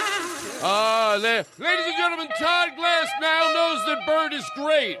 Ladies and gentlemen, Todd Glass now knows that Bert is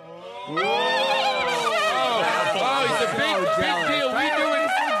great. He's a big deal.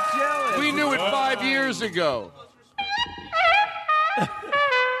 We knew it 5 years ago.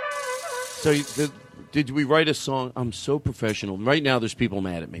 So, did we write a song? I'm so professional. Right now, there's people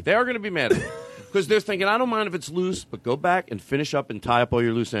mad at me. They are going to be mad at me. Because they're thinking, I don't mind if it's loose, but go back and finish up and tie up all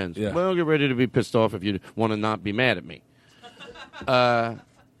your loose ends. Yeah. Well, get ready to be pissed off if you want to not be mad at me.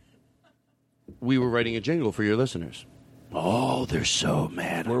 We were writing a jingle for your listeners. Oh, they're so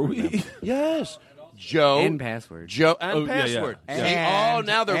mad. Were we? Yes. Joe. And password. Joe and password. And, See,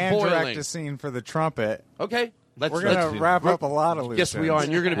 now they're and boiling. direct a scene for the trumpet. Okay. We're going to wrap up a lot of loose Yes, we are, ends.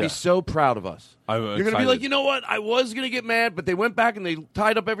 and you're going to be so proud of us. I'm You're going to be excited. like, you know what? I was going to get mad, but they went back and they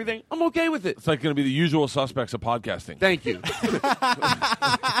tied up everything. I'm okay with it. It's like going to be the usual suspects of podcasting. Thank you.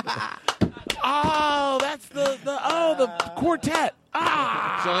 Oh, that's the quartet.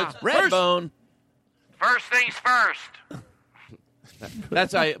 So it's Redbone. First things first.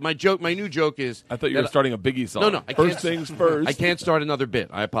 That's my joke. My new joke is. I thought you were starting a Biggie song. No, I First can't- things first. I can't start another bit.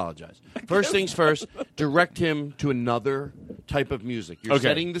 I apologize. First things first. Direct him to another type of music. You're Okay.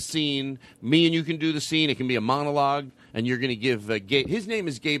 setting the scene. Me and you can do the scene. It can be a monologue, and you're going to give Gabe. His name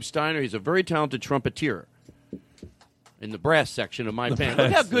is Gabe Steiner. He's a very talented trumpeter in the brass section of my band.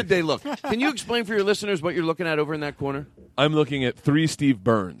 Look how good they look. Can you explain for your listeners what you're looking at over in that corner? I'm looking at 3 Steve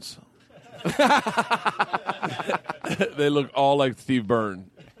Burns. They look all like Steve Byrne,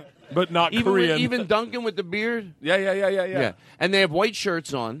 but not Korean. Even Duncan with the beard. Yeah. And they have white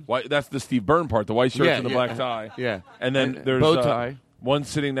shirts on. White, that's the Steve Byrne part, the white shirts and the black tie. Yeah. And then And there's bow tie. one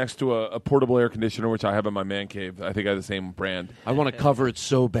sitting next to a portable air conditioner, which I have in my man cave. I think I have the same brand. I want to cover it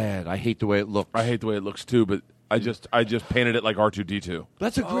so bad. I hate the way it looks. I hate the way it looks too, but I just painted it like R2-D2.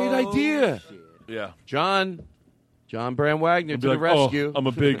 That's a great idea. Yeah. John Brand Wagner Be to the like, "Oh, rescue. I'm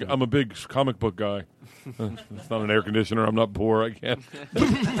a big comic book guy. It's not an air conditioner. I'm not poor. I can't.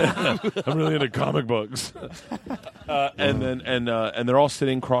 I'm really into comic books. And they're all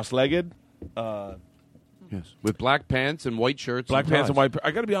sitting cross-legged. Yes, with black pants and white shirts. Black and pants and ties. white.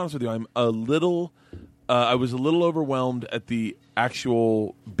 I got to be honest with you. I was a little overwhelmed at the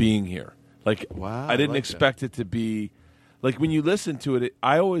actual being here. Like, Wow, I didn't like expect it to be like when you listen to it.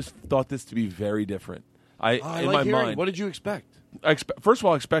 I always thought this to be very different. I in like my hearing. mind, What did you expect? first of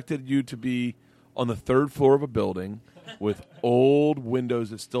all, I expected you to be on the third floor of a building with old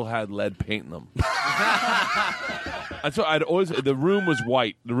windows that still had lead paint in them. That's what I'd always. The room was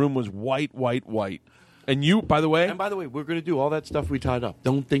white. The room was white. And you, by the way, we're going to do all that stuff we tied up.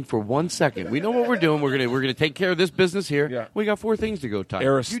 Don't think for 1 second. We know what we're doing. We're going to take care of this business here. Yeah. We got 4 things to go tie.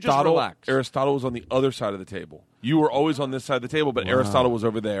 You just Aristotle. relax. Aristotle was on the other side of the table. You were always on this side of the table, but Aristotle was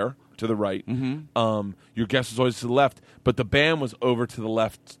over there to the right. Mm-hmm. Your guest was always to the left, but the band was over to the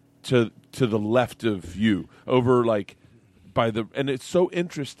left, to the left of you, over like by the. And it's so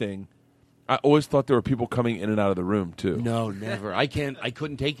interesting. I always thought there were people coming in and out of the room too. No, never. I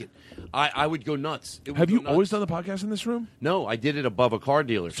couldn't take it. I would go nuts. Have you always done the podcast in this room? No, I did it above a car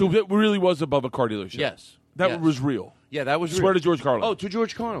dealership. So that really was above a car dealership. Yes. That Yes. was real. Yeah, that was Swear real. to George Carlin. Oh, to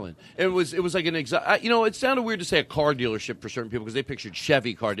George Carlin. It was like an exotic. It sounded weird to say a car dealership for certain people because they pictured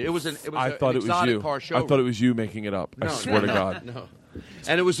Chevy car. It was I thought it was you. Car show. I thought it was you making it up. I swear to God. No.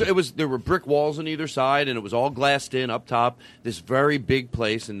 And it was there were brick walls on either side, and it was all glassed in up top. This very big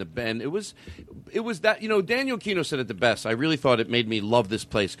place, and it was that Daniel Kino said it the best. I really thought it made me love this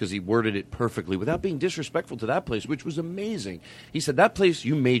place because he worded it perfectly without being disrespectful to that place, which was amazing. He said that place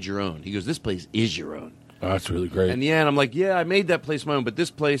you made your own. He goes, this place is your own. Oh, that's really great. And yeah, and I'm like, yeah, I made that place my own, but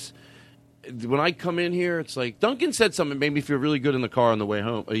this place, when I come in here, it's like Duncan said something that made me feel really good in the car on the way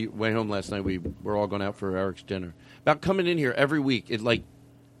home. Way home last night, we were all going out for Eric's dinner. About coming in here every week,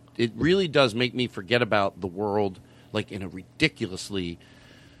 it really does make me forget about the world, like in a ridiculously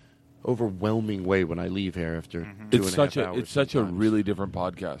overwhelming way when I leave here after 2.5 hours. It's such a really different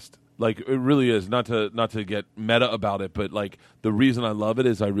podcast. Like it really is. Not to get meta about it, but like the reason I love it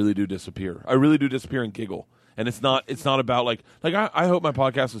is I really do disappear. I really do disappear and giggle. And it's not about like I hope my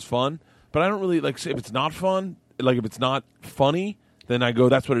podcast is fun, but I don't really like if it's not fun, like if it's not funny, then I go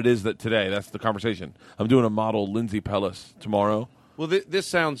that's what it is today. That's the conversation. I'm doing a model Lindsay Pellis tomorrow. Well, this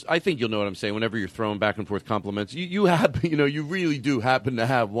sounds. I think you'll know what I'm saying. Whenever you're throwing back and forth compliments, you you really do happen to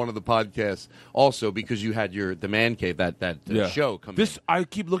have one of the podcasts also because you had the man cave that show come. I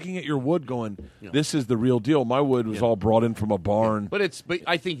keep looking at your wood, going, this is the real deal. My wood was all brought in from a barn. But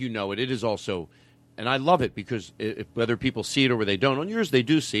I think you know it. It is also, and I love it because whether people see it or whether they don't. On yours, they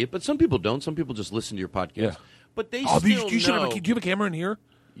do see it, but some people don't. Some people just listen to your podcast. Yeah. But they still know. Do you have a camera in here?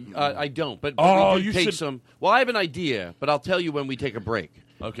 I don't, but we do you take should. some. Well, I have an idea, but I'll tell you when we take a break.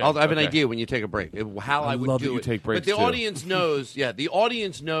 Okay, I have an okay. idea when you take a break. How I would love do that you it. take breaks, but the too. audience knows. Yeah, the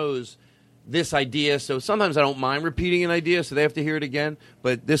audience knows this idea. So sometimes I don't mind repeating an idea, so they have to hear it again.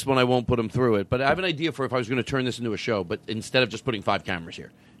 But this one I won't put them through it. But I have an idea for if I was going to turn this into a show, but instead of just putting 5 cameras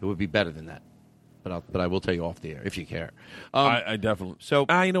here, it would be better than that. But I will tell you off the air if you care. I definitely. So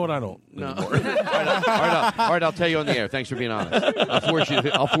you know what? I don't. No. All right, I'll tell you on the air. Thanks for being honest.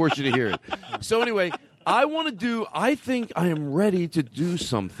 I'll force you to hear it. So anyway, I think I am ready to do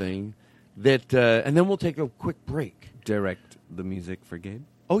something that, and then we'll take a quick break. Direct the music for Gabe.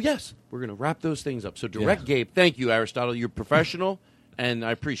 Oh yes, we're going to wrap those things up. So direct Gabe. Thank you, Aristotle. You're professional, and I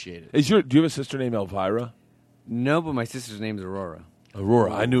appreciate it. Do you have a sister named Elvira? No, but my sister's name's Aurora.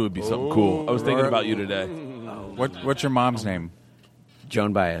 Aurora. I knew it would be something cool. I was thinking about you today. What's your mom's name?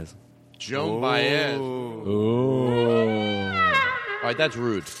 Joan Baez. Joan Baez. Oh. All right, that's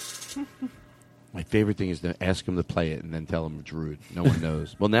rude. My favorite thing is to ask him to play it and then tell him it's rude. No one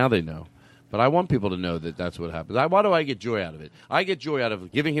knows. Well, now they know. But I want people to know that that's what happens. Why do I get joy out of it? I get joy out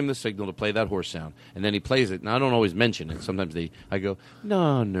of giving him the signal to play that horse sound, and then he plays it, and I don't always mention it. Sometimes I go,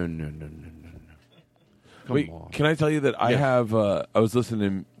 no. Wait, can I tell you that I have? I was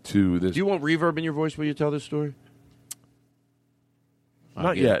listening to this. Do you want reverb in your voice when you tell this story?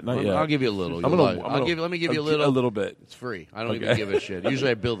 Not yet. I'll give you a little. Let me give you a little. A little bit. It's free. I don't even give a shit.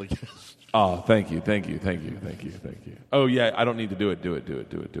 Usually I build a guest. Oh, thank you. Oh yeah, I don't need to do it. Do it.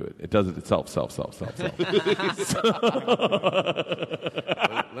 It does it itself. Self. Let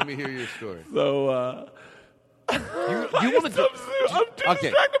me hear your story. So you want to? I'm too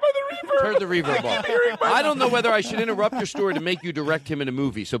distracted by the reverb. Turn the reverb off. I don't know whether I should interrupt your story to make you direct him in a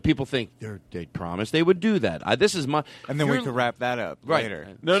movie, so people think they promised they would do that. This is my, and then we could wrap that up later.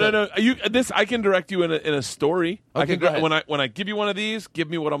 No. I can direct you in a story. Okay, I can go ahead. when I give you one of these, give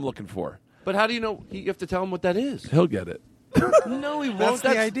me what I'm looking for. But how do you know? You have to tell him what that is. He'll get it. No, he won't. That's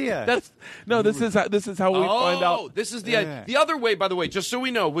the idea. That's This is how we find out. This is the other way. By the way, just so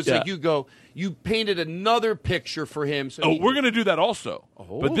we know, was like you painted another picture for him. So we're going to do that also.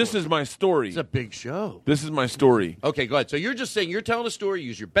 But this is my story. It's a big show. This is my story. Okay, go ahead. So you're just saying you're telling a story.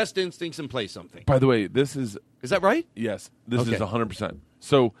 Use your best instincts and play something. By the way, this is that right? Yes, this is 100%.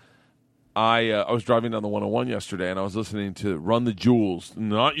 So I was driving down the 101 yesterday, and I was listening to Run the Jewels.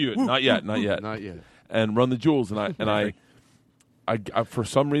 Not yet. Not yet. And Run the Jewels, and I for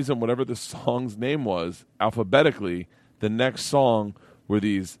some reason, whatever the song's name was, alphabetically, the next song were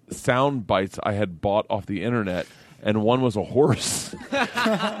these sound bites I had bought off the internet, and one was a horse.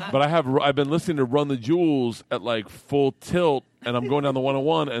 But I've been listening to Run the Jewels at like full tilt, and I'm going down the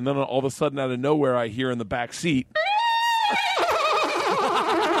 101, and then all of a sudden, out of nowhere, I hear in the back seat.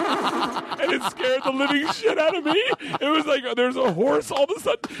 And it scared the living shit out of me. It was like there's a horse all of a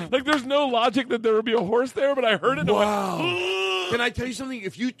sudden. Like there's no logic that there would be a horse there, but I heard it. Wow. And I went, can I tell you something?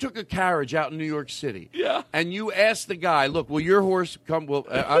 If you took a carriage out in New York City, and you asked the guy, "Look, will your horse come?" Well,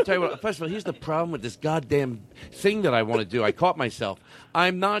 I'll tell you what. First of all, here's the problem with this goddamn thing that I want to do. I caught myself.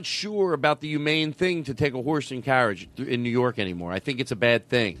 I'm not sure about the humane thing to take a horse and carriage in New York anymore. I think it's a bad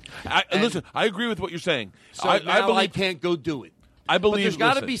thing. Listen, I agree with what you're saying. So I believe I can't go do it. I believe but there's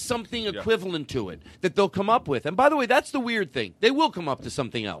got to be something equivalent to it that they'll come up with. And by the way, that's the weird thing. They will come up to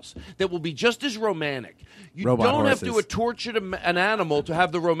something else that will be just as romantic. You don't have to torture an animal to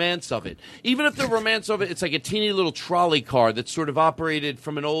have the romance of it. Even if the romance of it, it's like a teeny little trolley car that's sort of operated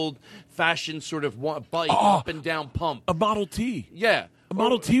from an old-fashioned sort of bike up and down pump. A Model T. Yeah. A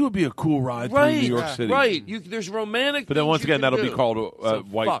Model T would be a cool ride through New York City. Right. There's romantic. But then once again, that'll be called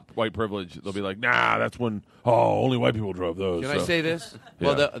white privilege. They'll be like, nah, that's when only white people drove those. Can I say this?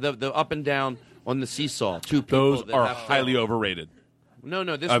 Well, the up and down on the seesaw, two people. Those are highly overrated. No,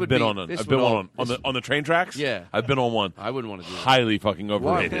 this I've would been be. on one. I've been on the train tracks. Yeah, I've been on one. I wouldn't want to do that. Highly fucking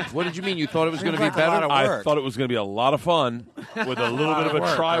overrated. What did you mean? You thought it was going to be better? I thought it was going to be a lot of fun with a little bit of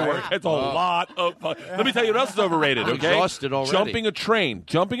a try work. It's a lot of fun. Let me tell you what else is overrated. I'm okay, exhausted already. Jumping a train.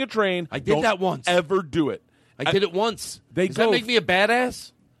 I did that once. Ever do it? I did it once. Does that make me a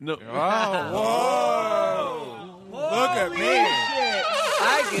badass? No. Oh, whoa! Look at me.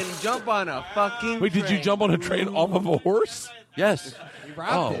 I can jump on a fucking. Wait, did you jump on a train off of a horse? Yes.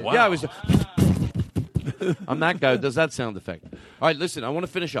 Wow. Yeah, I was. I'm that guy who does that sound effect. All right, listen, I want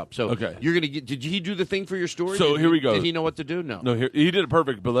to finish up. So, you're gonna get. Did he do the thing for your story? So here we go. Did he know what to do? No. No, he did it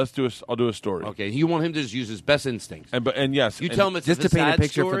perfect. But let's do I'll do a story. Okay, you want him to just use his best instincts. And yes, you tell him it's just to paint a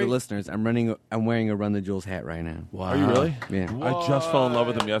picture story? for the listeners. I'm wearing a Run the Jewels hat right now. Wow. Are you really? Yeah. I just fell in love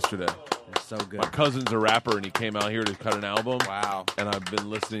with him yesterday. They're so good. My cousin's a rapper, and he came out here to cut an album. Wow. And I've been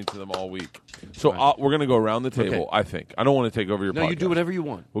listening to them all week. So we're going to go around the table, I think. I don't want to take over your podcast. No, you do whatever you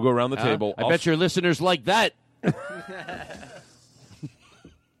want. We'll go around the table. I bet your listeners like that.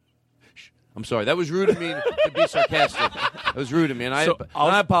 I'm sorry. That was rude of me to be sarcastic. That was rude of me, and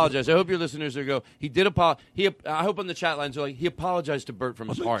I apologize. I hope your listeners are go. He did apologize. I hope on the chat lines are like he apologized to Bert from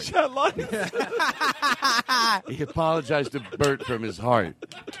his heart. Chat lines. He apologized to Bert from his heart.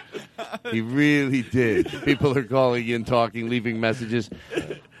 He really did. People are calling in, talking, leaving messages.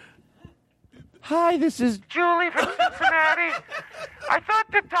 Hi, this is Julie from Cincinnati. I thought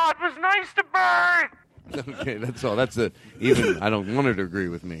that Todd was nice to Bert. Okay, that's all. I don't want her to agree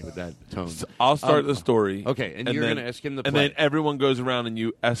with me with that tone. So I'll start the story. Okay, and you're going to ask him to play. And then everyone goes around and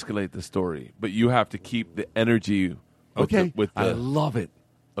you escalate the story. But you have to keep the energy with I love it.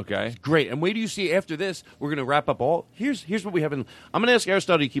 Okay? Great. And wait till you see after this, we're going to wrap up all. Here's what we have in. I'm going to ask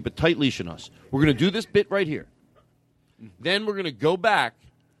Aristotle to keep a tight leash on us. We're going to do this bit right here. Then we're going to go back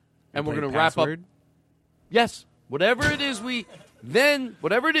and we're going to wrap up. Yes. Whatever it is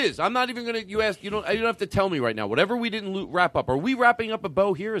whatever it is, I'm not even going to, you don't have to tell me right now. Whatever we didn't wrap up. Are we wrapping up a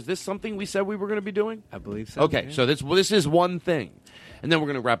bow here? Is this something we said we were going to be doing? I believe so. Okay, yeah. so this is one thing. And then we're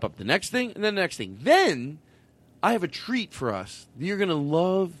going to wrap up the next thing and then the next thing. Then I have a treat for us. You're going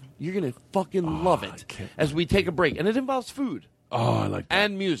to fucking love it as we take a break. And it involves food. Oh, I like that.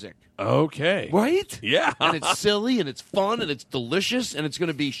 And music. Okay. Right? Yeah. And it's silly, and it's fun, and it's delicious, and it's going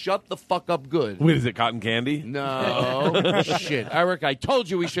to be shut the fuck up good. Wait, is it cotton candy? No. Shit. Eric, I told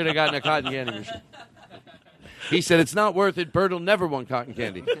you we should have gotten a cotton candy machine. He said, it's not worth it. Bert will never want cotton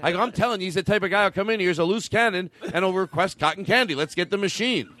candy. I'm telling you, he's the type of guy who'll come in, here's a loose cannon, and he'll request cotton candy. Let's get the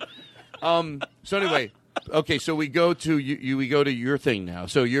machine. So anyway, okay, so we go to we go to your thing now.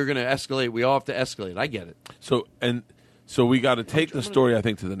 So you're going to escalate. We all have to escalate. I get it. So we got to take the story, I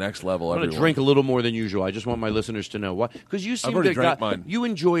think, to the next level. I'm going to drink a little more than usual. I just want my listeners to know why. Because you seem drank mine. You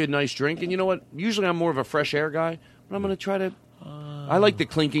enjoy a nice drink, and you know what? Usually I'm more of a fresh air guy, but I'm going to try to I like the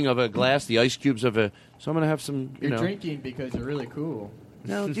clinking of a glass, the ice cubes of a. So I'm going to have some. You're drinking because you're really cool.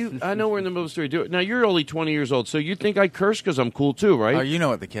 Now, I know we're in the middle of the story. Do it. Now, you're only 20 years old, so you think I curse because I'm cool too, right? Oh, you know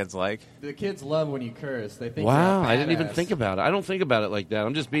what the kids like. The kids love when you curse. They think wow, you're a I didn't even badass. think about it. I don't think about it like that.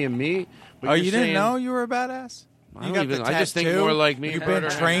 I'm just being me. But Oh, you're you didn't saying- know you were a badass? I You don't got the I just think tattoo? more like me. You've been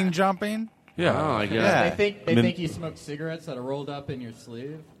train jumping? Yeah. Oh, I guess. Yeah. They think you smoke cigarettes that are rolled up in your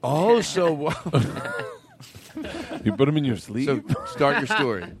sleeve. Oh, so You put them in your sleeve? So start your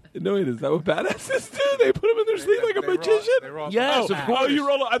story. No, wait, is that what badasses do? They put them in their sleeve like a magician? Yes, of course. Oh, you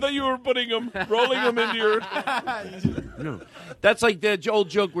roll. I thought you were rolling them into your. No. That's like the old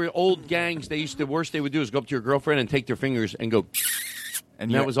joke where old gangs, the worst they would do is go up to your girlfriend and take their fingers and go, and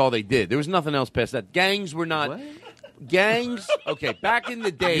that was all they did. There was nothing else past that. Gangs were not. What? Gangs, okay, back in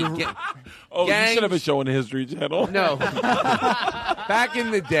the day. Oh, gangs, you should have a show on the History Channel. No. Back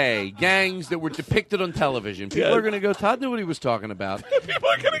in the day, gangs that were depicted on television. People are going to go, Todd knew what he was talking about. People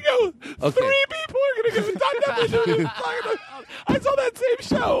are going to go, Okay. 3 people are going to go, Todd never knew what he was talking about. I saw that same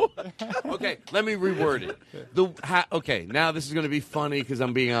show. Okay, let me reword it. Okay, now this is going to be funny because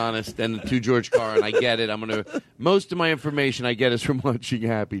I'm being honest, and to George Carlin, I get it. Most of my information I get is from watching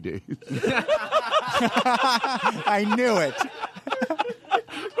Happy Days. I knew it.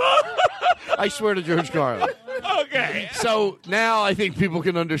 I swear to George Carlin. Okay. So now I think people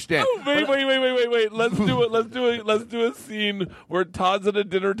can understand. Oh, wait. Let's do a scene where Todd's at a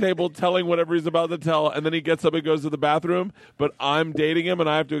dinner table telling whatever he's about to tell, and then he gets up and goes to the bathroom, but I'm dating him, and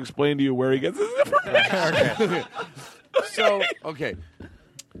I have to explain to you where he gets his information. So, okay.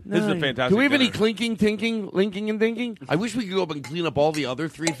 This is a fantastic Do we have any dinner. clinking, tinking, linking, and thinking? I wish we could go up and clean up all the other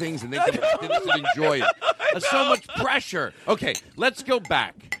 3 things and they could do this and enjoy it. There's so much pressure. Okay, let's go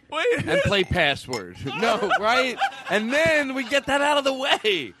back and play password. No, right? And then we get that out of the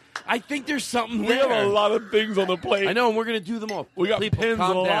way. I think there's something We there. have a lot of things on the plate. I know, and we're going to do them all. We got People, pins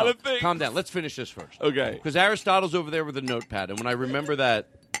calm and a down. lot of things. Calm down. Let's finish this first. Okay. Because Aristotle's over there with a notepad, and when I remember that...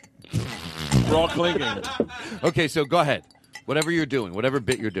 We're all clinking. Okay, so go ahead. Whatever you're doing, whatever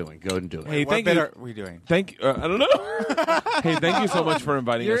bit you're doing, go and do it. Hey, What thank bit you. are we doing? Thank you. I don't know. Hey, thank you so much for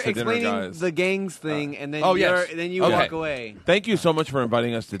inviting You're us to dinner, explaining guys. the gangs thing, and then then you Okay. walk away. Thank you so much for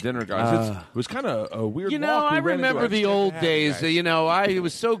inviting us to dinner, guys. It was kind of a weird You know, walk. We I ran into remember our- the old days. It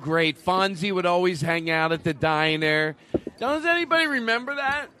was so great. Fonzie would always hang out at the diner. Does anybody remember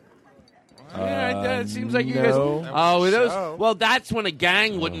that? It seems like you guys. no. Oh, those. So. Well, that's when a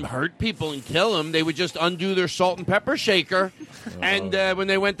gang wouldn't hurt people and kill them. They would just undo their salt and pepper shaker, and when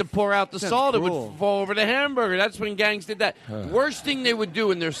they went to pour out the salt, it cruel. would fall over the hamburger. That's when gangs did that. Worst thing they would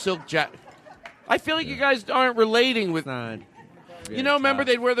do in their silk jacket. I feel like you guys aren't relating with. Remember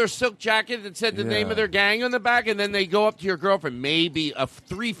they'd wear their silk jacket that said the name of their gang on the back, and then they go up to your girlfriend, maybe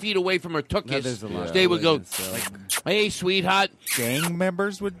 3 feet away from her tookies. there's a lot They of would go, women, so. "Hey, sweetheart." Gang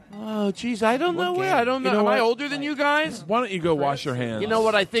members would. Oh, geez, I don't know. I don't know. You know Am I what? older than you guys? Why don't you go wash your hands? You know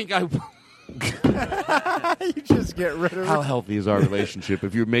what? I think I. You just get rid of How it. healthy is our relationship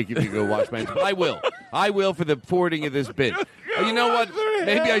if you're making me go wash my hands? But I will. I will for the forwarding of this bit. You know what?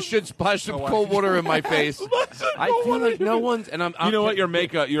 Maybe I should splash some cold water in my face. I feel like no one's. And I'm. You know what?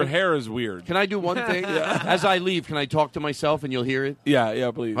 Your hair is weird. Can I do one thing? As I leave, can I talk to myself and you'll hear it? Yeah,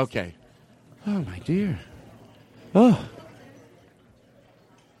 please. Okay. Oh, my dear. Oh.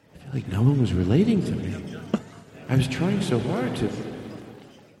 I feel like no one was relating to me. I was trying so hard to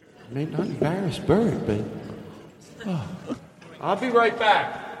not embarrass Bert, but... Oh. I'll be right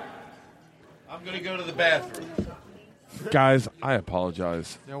back. I'm going to go to the bathroom. Guys, I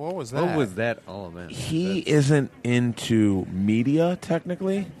apologize. Yeah, what was that? What was that all about? He isn't into media,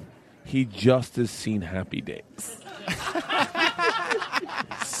 technically. He just has seen Happy Days.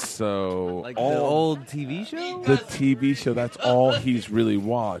 So Like the old TV show? The TV show, that's all he's really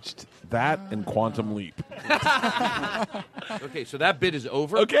watched. That and Quantum Leap. Okay, so that bit is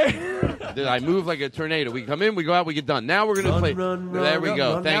over. Okay. Then I move like a tornado. We come in, we go out, we get done. Now we're going to play. There we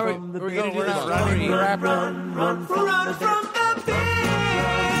go. Thank you. We're going to do the Run from the bit.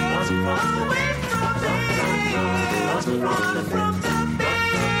 Away from me. Run from the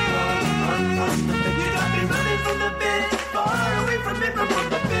bit. You got me running from the bit. Far away from it. Run from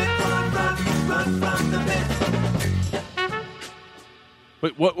the bit. Run from the bit.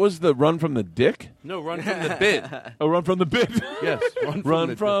 Wait, what was the run from the dick? No, run from the bit. Oh, run from the bit. Yes,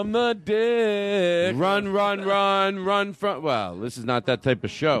 Run from the dick. Run from. Well, this is not that type of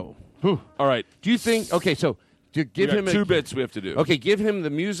show. All right. Do you think? Okay, so to give We got him a, 2 bits we have to do. Okay, give him the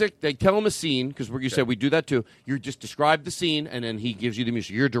music. They tell him a scene because you said we do that too. You just describe the scene, and then he gives you the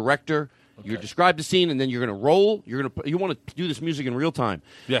music. You're a director. You describe the scene, and then you're going to roll. You want to do this music in real time.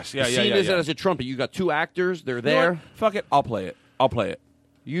 Yes, The scene is as a trumpet. You got 2 actors. They're You know there. what? Fuck it. I'll play it. I'll play it.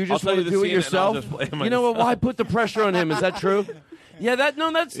 You I'll just tell want to you the do it scene and I'll yourself? just play it You know what? myself. Why put the pressure on him? Is that true? Yeah, that's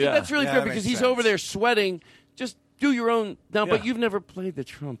really Yeah, fair that because makes he's sense. over there sweating. Just do your own. Now, but Yeah. you've never played the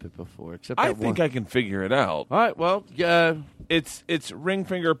trumpet before, except I that think one. I can figure it out. All right, well, It's ring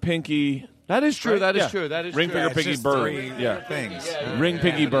finger, pinky. that is true. Right? That is Yeah. true. That is Ring true. finger, it's pinky, just bird. three Yeah. things. Ring,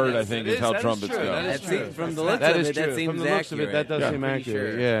 pinky, bird. I think is how That is trumpets true. go. That is That true. seems- from the looks That of is it, that true. seems From the looks of it, that does accurate. seem Pretty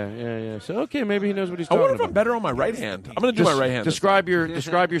accurate. sure. Yeah. So okay, maybe he knows what he's I talking wonder if about. I'm better on my right hand. I'm going to do my right hand. Describe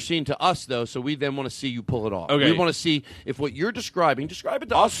your scene to us though, so we then want to see you pull it off. Okay. We want to see if what you're describing. Describe it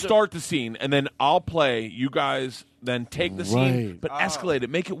to I'll us. start the scene and then I'll play. You guys then take the scene, Right. but escalate it.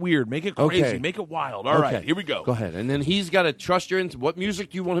 Make it weird. Make it crazy. Okay. Make it wild. All right, here we go. Go ahead, and then he's got to trust your. What music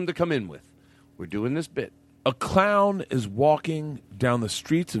do you want him to come in with? We're doing this bit. A clown is walking down the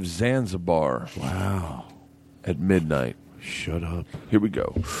streets of Zanzibar. Wow. At midnight. Shut up. Here we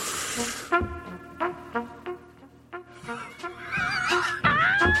go.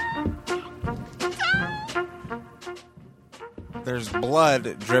 There's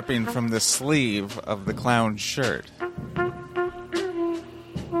blood dripping from the sleeve of the clown's shirt.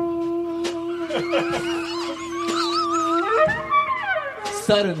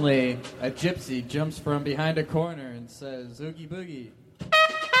 Suddenly, a gypsy jumps from behind a corner and says, "Oogie boogie."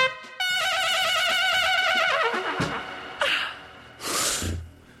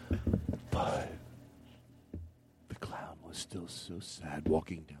 But the clown was still so sad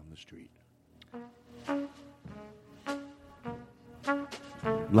walking down the street.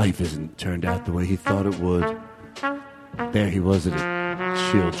 Life isn't turned out the way he thought it would. There he was at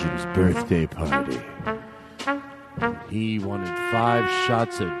a children's birthday party. He wanted 5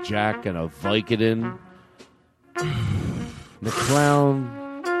 shots of Jack and a Vicodin. The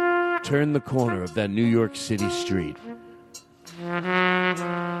clown turned the corner of that New York City street.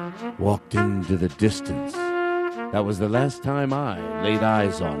 Walked into the distance. That was the last time I laid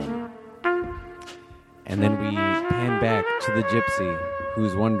eyes on him. And then we pan back to the gypsy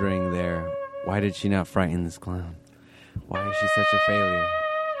who's wondering there, why did she not frighten this clown? Why is she such a failure?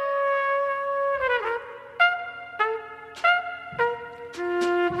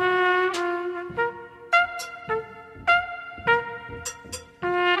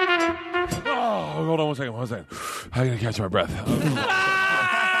 Oh, hold on one second. I gotta catch my breath.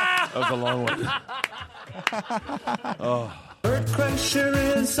 That was a long one. Oh. Bert Kreischer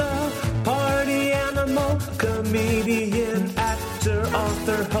is a party animal, comedian, actor,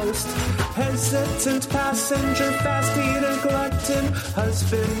 author, host, hesitant passenger, fast eater, glutton,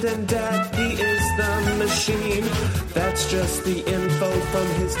 husband and dad, he is the machine. That's just the info from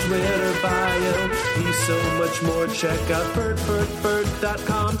his Twitter bio. He's so much more. Check out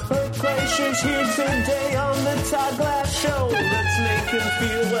BertBert.com. Bert Kreischer's here today on the Todd Glass Show. Let's make him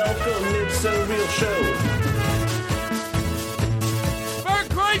feel welcome. It's a real show.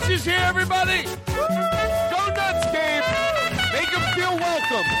 Kreischer's here, everybody! Go nuts, Gabe! Make him feel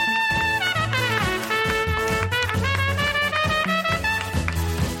welcome!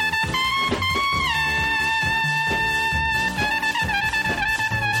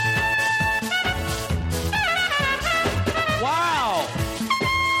 Wow!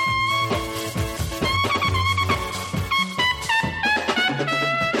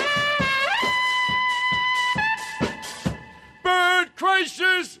 Bert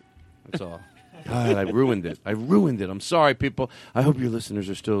Kreischer's! That's all. God, I ruined it. I'm sorry, people. I hope your listeners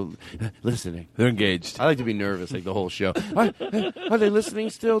are still listening. They're engaged. I like to be nervous like the whole show. Are they listening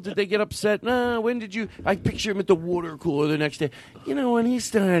still? Did they get upset? No, when did you... I picture him at the water cooler the next day. You know, when he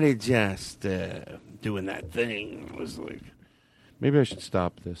started just doing that thing, it was like... Maybe I should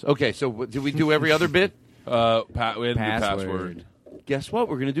stop this. Okay, so did we do every other bit? We had to do password. Guess what?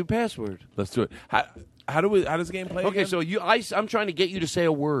 We're going to do password. Let's do it. How does the game play? Okay, again? so I'm trying to get you to say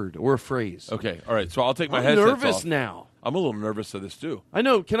a word or a phrase. Okay, all right. So I'll take my I'm headset nervous off. now. I'm a little nervous of this too. I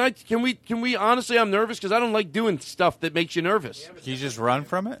know. Can we honestly? I'm nervous because I don't like doing stuff that makes you nervous. Can you just run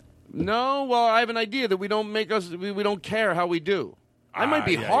from it? No. Well, I have an idea that we don't care how we do. I might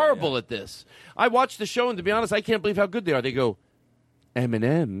be horrible at this. I watched the show and to be honest, I can't believe how good they are. They go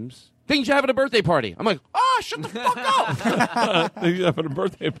M&Ms. Things you have at a birthday party. I'm like, shut the fuck up. Things you have at a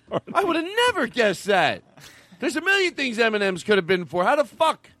birthday party. I would have never guessed that. There's a million things M&Ms could have been for. How the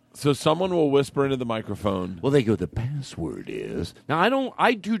fuck? So someone will whisper into the microphone. Well, they go, the password is... Now,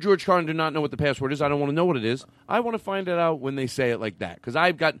 I too, George Carlin, do not know what the password is. I don't want to know what it is. I want to find it out when they say it like that. Because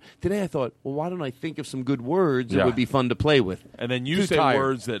today I thought, well, why don't I think of some good words that would be fun to play with? And then you say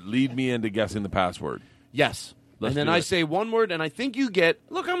words that lead me into guessing the password. Yes. And then I say one word, and I think you get...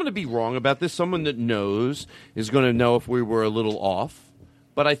 Look, I'm going to be wrong about this. Someone that knows is going to know if we were a little off.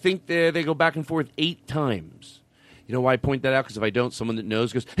 But I think they go back and forth 8 times. You know why I point that out? Because if I don't, someone that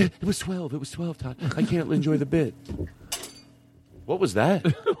knows goes, it was 12. It was 12, Todd. I can't enjoy the bit. What was that?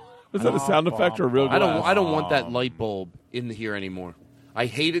 Was that a sound effect or a real glass? I don't want that light bulb in here anymore. I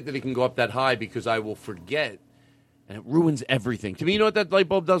hate it that it can go up that high because I will forget, and it ruins everything. To me, you know what that light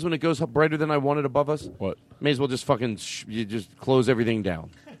bulb does when it goes up brighter than I want it above us? What? May as well just fucking you just close everything down.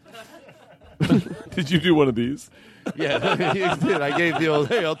 Did you do one of these? Yeah, you did. I gave the old,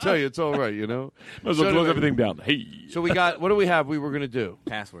 hey, I'll tell you, it's all right, you know? Might as well close everything down. Hey. So we got, what do we have we were going to do?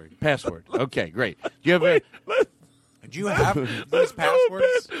 Password. Okay, great. Do you have a... Do you have these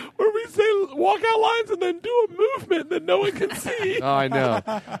passwords? Where we say walk out lines and then do a movement that no one can see. Oh, I know.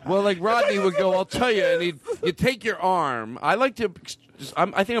 Well, like Rodney would go, I'll tell you, and you take your arm. I like to...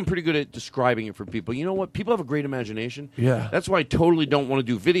 I think I'm pretty good at describing it for people. You know what? People have a great imagination. Yeah. That's why I totally don't want to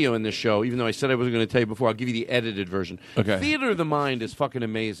do video in this show, even though I said I wasn't going to tell you before. I'll give you the edited version. Okay. Theater of the Mind is fucking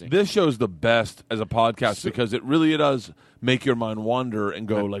amazing. This show's the best as a podcast because it really does make your mind wander and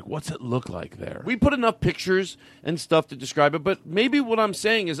go, like, what's it look like there? We put enough pictures and stuff to describe it, but maybe what I'm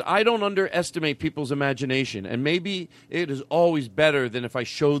saying is I don't underestimate people's imagination, and maybe it is always better than if I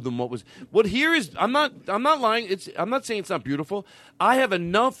showed them what was. What here is, I'm not lying. I'm not saying it's not beautiful. I have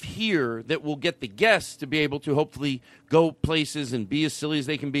enough here that will get the guests to be able to hopefully go places and be as silly as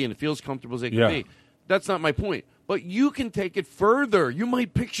they can be and feel as comfortable as they can be. That's not my point. But you can take it further. You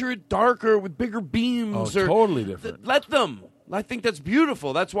might picture it darker with bigger beams. Oh, totally different. Let them. I think that's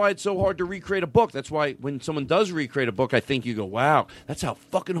beautiful. That's why it's so hard to recreate a book. That's why when someone does recreate a book, I think you go, wow, that's how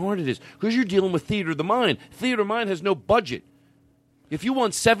fucking hard it is. Because you're dealing with theater of the mind. Theater of the mind has no budget. If you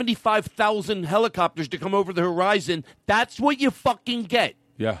want 75,000 helicopters to come over the horizon, that's what you fucking get.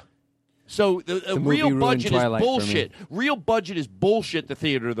 Yeah. So the real budget is bullshit. Real budget is bullshit, the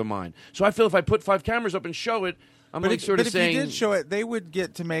theater of the mind. So I feel if I put 5 cameras up and show it, I'm like sort of saying... But if you did show it, they would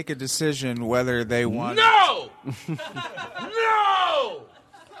get to make a decision whether they want... No! No! No!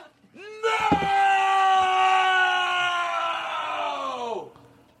 No!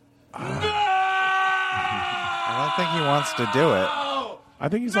 I don't think he wants to do it. I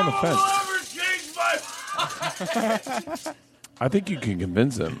think he's on the fence. I think you can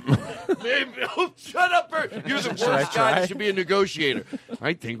convince him. Maybe. Oh, shut up, Bert. You're the worst guy that should be a negotiator.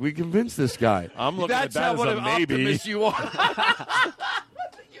 I think we convinced this guy. I'm looking That's at that how as a maybe. Optimist you are.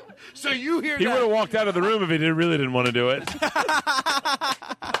 So you hear he that? He would have walked out of the room if he really didn't want to do it.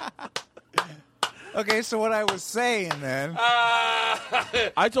 Okay, so what I was saying then...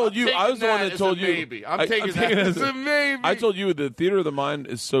 I told you, I was the one that told you. Maybe. I'm taking that as a maybe. I told you the Theater of the Mind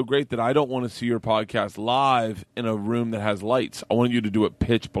is so great that I don't want to see your podcast live in a room that has lights. I want you to do it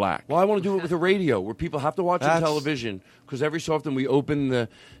pitch black. Well, I want to do it with a radio where people have to watch on television because every so often we open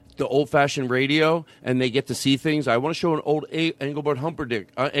the old-fashioned radio and they get to see things. I want to show an old Engelbert Humperdinck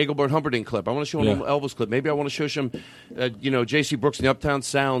clip. I want to show an old Elvis clip. Maybe I want to show some, J.C. Brooks and the Uptown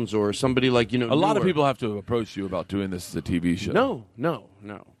Sounds or somebody like, A lot of people have to approach you about doing this as a TV show. No.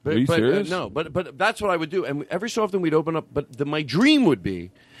 Are you serious? No, but that's what I would do. And every so often we'd open up. But my dream would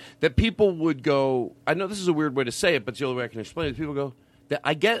be that people would go, I know this is a weird way to say it, but it's the only way I can explain it. People go, that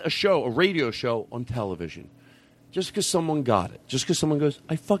I get a radio show on television. Just because someone got it. Just because someone goes,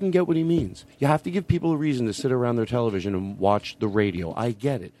 I fucking get what he means. You have to give people a reason to sit around their television and watch the radio. I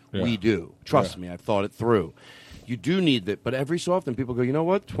get it. Yeah. We do. Trust me, I've thought it through. You do need that. But every so often people go, you know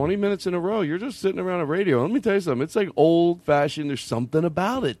what? 20 minutes in a row, you're just sitting around a radio. Let me tell you something. It's like old-fashioned. There's something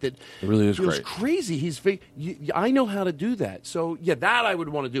about it that it really is feels great. Crazy. I know how to do that. So, yeah, that I would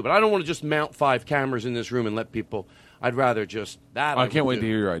want to do. But I don't want to just mount 5 cameras in this room and let people. I'd rather just that. I can't wait to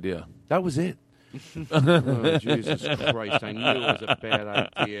hear your idea. That was it. Oh, Jesus Christ. I knew it was a bad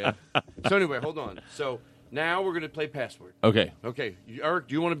idea. So anyway, hold on. So now we're going to play Password. Okay. Eric,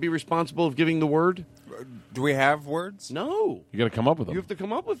 do you want to be responsible of giving the word? Do we have words? No. You got to come up with them. You have to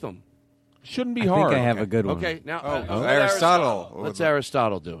come up with them. Shouldn't be hard. I think I have a good one. Okay, now Aristotle. Let's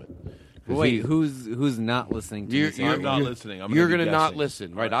Aristotle do it. Wait, who's not listening to this? I'm not listening. You're going to not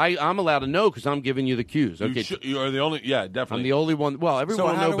listen, right? I'm allowed to know because I'm giving you the cues. Okay, you are the only. Yeah, definitely. I'm the only one. Well, everyone so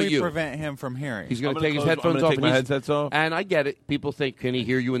will how know do but we you. prevent him from hearing? He's going to take his headphones off. Take my headsets off. And I get it. People think, can he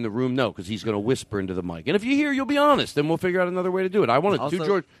hear you in the room? No, because he's going to whisper into the mic. And if you hear, you'll be honest, then we'll figure out another way to do it. I want to two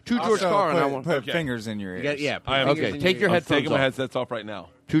George Carr, and I want put fingers in your ears. Yeah. Okay, take your headphones taking off. my headsets off right now.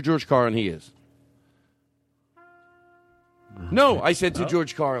 To George Carlin, he is. No, I said to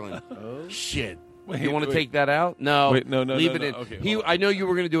George Carlin. Shit. You want to take that out? No. Wait, no. Leave it in. Okay, I know you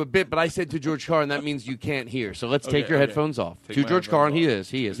were going to do a bit, but I said to George Carlin, that means you can't hear. So let's take your headphones off. To George Carlin, he is.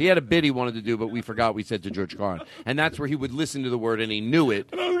 He had a bit he wanted to do, but we forgot we said to George Carlin. And that's where he would listen to the word, and he knew it.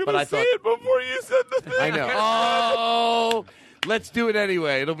 And I was going to say it before you said the thing. I know. Let's do it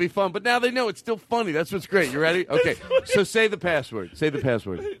anyway. It'll be fun. But now they know it's still funny. That's what's great. You ready? Okay. So say the password. Say the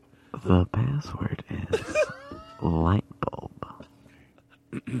password. The password is light bulb.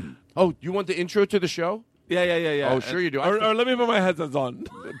 Oh, you want the intro to the show? Yeah. Oh, sure you do. Or let me put my headphones on.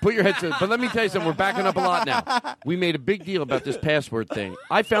 Put your headset. But let me tell you something. We're backing up a lot now. We made a big deal about this password thing.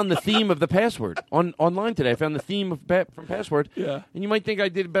 I found the theme of the password online today. I found the theme from password. Yeah. And you might think I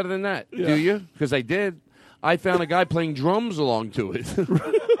did better than that. Yeah. Do you? Because I did. I found a guy playing drums along to it.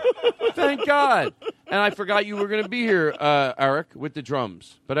 Thank God. And I forgot you were going to be here, Eric, with the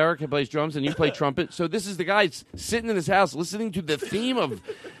drums. But Eric plays drums and you play trumpet. So this is the guy sitting in his house listening to the theme of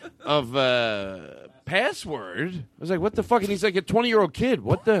Password. I was like, what the fuck? And he's like a 20-year-old kid.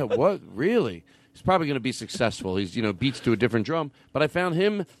 What? Really? He's probably going to be successful. He's, beats to a different drum. But I found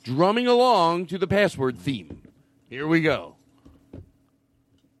him drumming along to the Password theme. Here we go.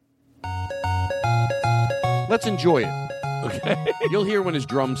 Let's enjoy it. Okay. You'll hear when his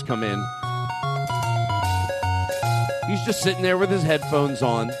drums come in. He's just sitting there with his headphones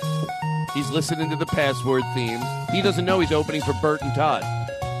on. He's listening to the Password theme. He doesn't know he's opening for Bert and Todd.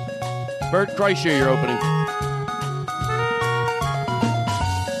 Bert Kreischer, you're opening.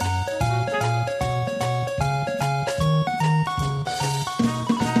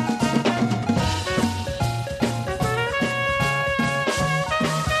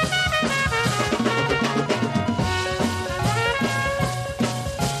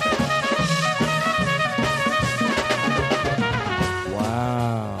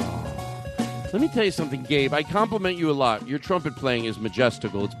 Let me tell you something, Gabe. I compliment you a lot. Your trumpet playing is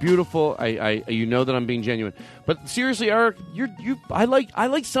majestical. It's beautiful. You know that I'm being genuine. But seriously, Eric, I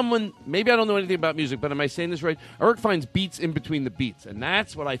like someone. Maybe I don't know anything about music, but am I saying this right? Eric finds beats in between the beats, and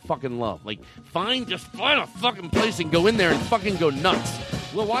that's what I fucking love. Like, just find a fucking place and go in there and fucking go nuts.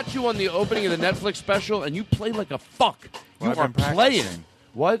 We'll watch you on the opening of the Netflix special, and you play like a fuck. Well, you are playing.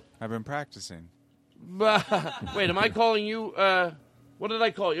 What? I've been practicing. Wait, am I calling you? What did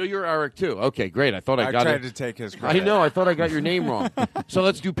I call you? Oh, you're Eric, too. Okay, great. I thought I got it. I tried to take his credit. I know. I thought I got your name wrong. So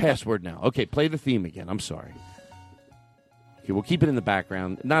let's do Password now. Okay, play the theme again. I'm sorry. Okay, we'll keep it in the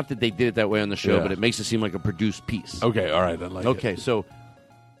background. Not that they did it that way on the show, but it makes it seem like a produced piece. Okay, all right. I like it. Okay, so...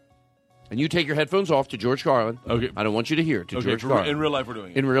 And you take your headphones off to George Carlin. Okay. I don't want you to hear it to George Carlin. In real life, we're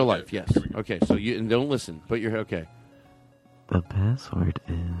doing it. In real life, yes. Okay, so and don't listen. Put your... Okay. The password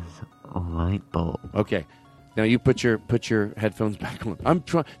is light bulb. Okay. Now you put your headphones back on. I'm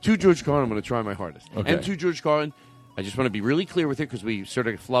trying to George Carlin. I'm going to try my hardest. Okay. And to George Carlin, I just want to be really clear with it because we sort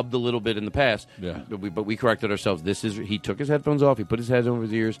of flubbed a little bit in the past. Yeah. But we corrected ourselves. He took his headphones off. He put his head over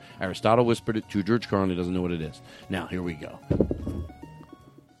his ears. Aristotle whispered it to George Carlin. He doesn't know what it is. Now here we go.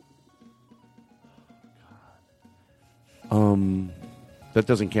 That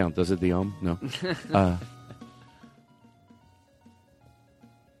doesn't count, does it? The no.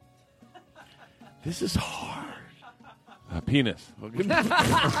 This is hard. Penis.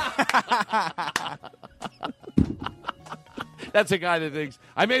 That's a guy that thinks,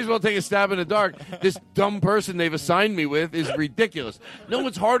 I may as well take a stab in the dark. This dumb person they've assigned me with is ridiculous. No,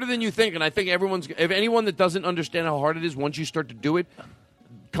 it's harder than you think, and I think if anyone that doesn't understand how hard it is, once you start to do it,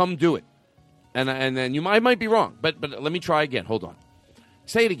 come do it. And then I might be wrong, but let me try again. Hold on.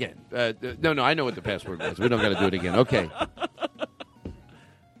 Say it again. No, I know what the password was. We don't got to do it again. Okay.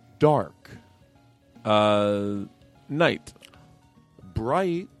 Dark. Night.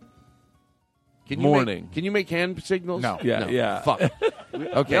 Bright. Morning. Can you make hand signals? No. Yeah. Fuck.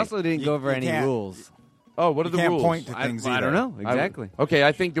 Okay. We also didn't go over you any can't- rules. Oh, what are the can't rules? point to things I either. don't know. Exactly. Okay,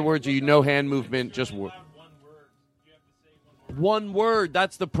 I think the words are no hand movement, just word. One word.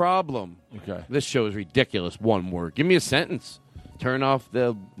 That's the problem. Okay. This show is ridiculous. One word. Give me a sentence. Turn off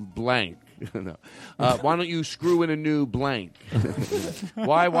the blank. No. Why don't you screw in a new blank?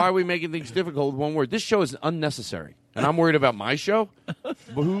 Why are we making things difficult with one word? This show is unnecessary, and I'm worried about my show.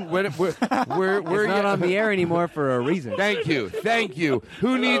 We're It's not on the air anymore for a reason. Thank you.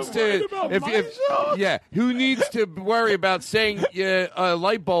 Who needs to? Who needs to worry about saying a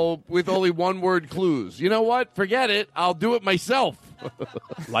light bulb with only one word clues? You know what? Forget it. I'll do it myself.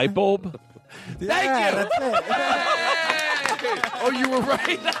 Light bulb? Thank you. That's it. Oh, you were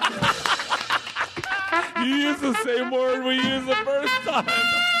right. You used the same word we used the first time.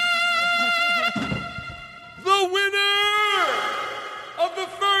 The winner of the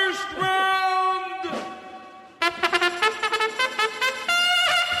first round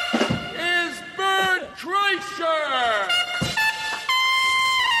is Bert Kreischer.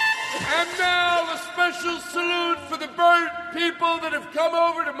 And now a special salute for the Bert people that have come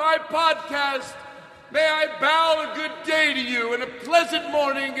over to my podcast. May I bow a good day to you and a pleasant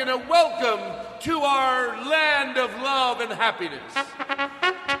morning and a welcome to our land of love and happiness.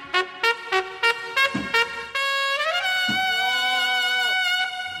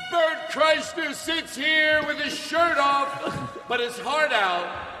 Bert Kreischer sits here with his shirt off, but his heart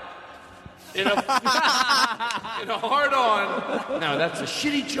out. In a hard on. Now, that's a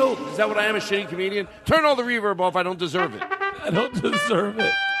shitty joke. Is that what I am, a shitty comedian? Turn all the reverb off. I don't deserve it. I don't deserve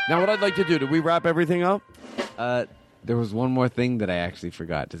it. Now, what I'd like to do, did we wrap everything up? There was one more thing that I actually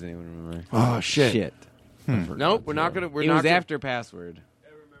forgot. Does anyone remember? Oh, shit. Nope, we're not going to. It was after password.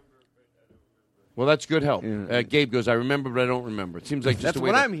 Well, that's good help. Yeah. Gabe goes, I remember, but I don't remember. It seems like just That's a way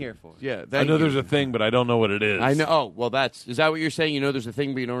what to- I'm here for. Yeah, I know there's a thing, but I don't know what it is. I know. Oh, well, is that what you're saying? You know there's a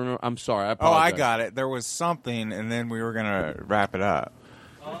thing, but you don't remember? I'm sorry. I Oh, apologize. I got it. There was something, and then we were going to wrap it up.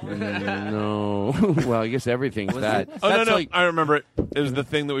 No. Well, I guess everything's that. Oh, That's no. like- I remember it. It was the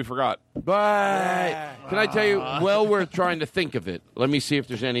thing that we forgot. But can I tell you, well worth trying to think of it. Let me see if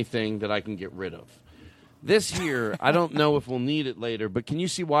there's anything that I can get rid of. This here, I don't know if we'll need it later, but can you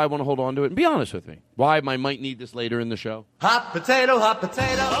see why I want to hold on to it? And be honest with me. Why I might need this later in the show? Hot potato, hot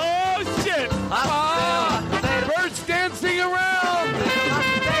potato. Oh, shit! Hot potato. Bert's dancing around!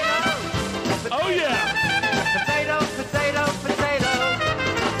 Oh, yeah! Potato, potato, potato.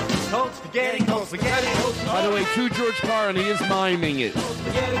 Cold spaghetti, cold spaghetti. By the way, to George Carlin, he is miming it.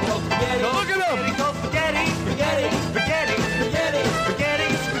 Spaghetti, cold spaghetti. Look at him! Cold spaghetti, spaghetti, spaghetti, spaghetti,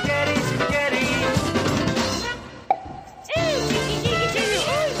 spaghetti, spaghetti, spaghetti.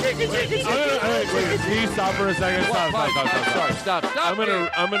 Can you stop for a second? Stop. I'm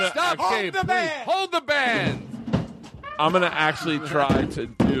gonna. Stop, Gabe, please. Hold the band. I'm gonna actually try to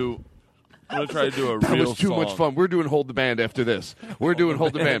do. I'm gonna try to do a That real was too much song. fun. We're doing Hold the Band after this. We're doing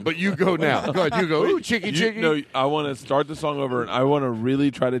Hold the Band, but you go now. Go ahead, you go. Ooh, chicky, chicky. No, I want to start the song over, and I want to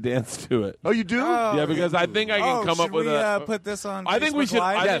really try to dance to it. Oh, you do? Yeah, because I think I can come up with a. Put this on I think we Facebook should.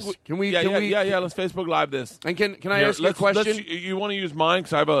 Live? I think Can we? Yeah. Let's Facebook Live this. And can I ask you a question? You want to use mine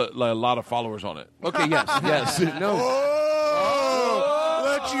because I have a lot of followers on it. Okay. Yes. No. Oh,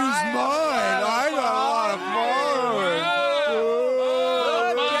 let's use mine. I got a lot of followers.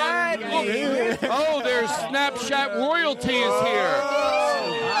 Oh, there's Snapchat royalty is here.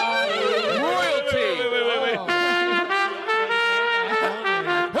 Royalty.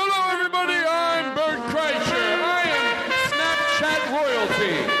 Hello, everybody. I'm Bert Kreischer. I am Snapchat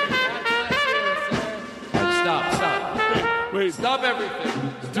royalty. Stop. Wait. Stop everything.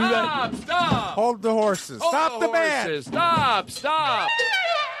 Do that. Stop. Hold the horses. Stop the band. horses. Stop.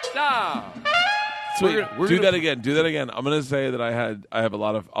 Sweet. We're Do gonna- that again. Do that again. I'm gonna say that I have a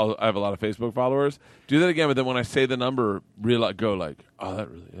lot of Facebook followers. Do that again, but then when I say the number, go like, oh, that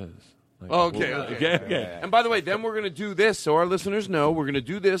really is. Like, Okay. And by the way, then we're going to do this, so our listeners know. We're going to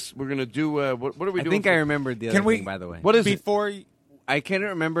do this. We're going to do what are we I doing? think I remembered the other thing, by the way. What is Before it? I can't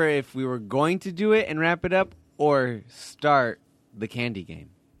remember if we were going to do it and wrap it up or start the candy game.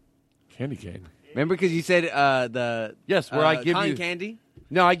 Candy cane. Remember, because you said the where I give cotton you candy.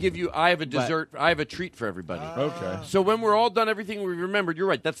 No, I have a dessert. I have a treat for everybody. Okay. So when we're all done, everything we remembered. You're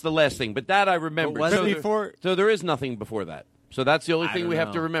right. That's the last thing. But that I remembered. But So, before, so there is nothing before that. So that's the only thing don't we have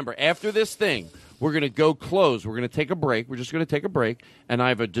know. to remember. After this thing, we're going to go close. We're going to take a break. We're just going to take a break, and I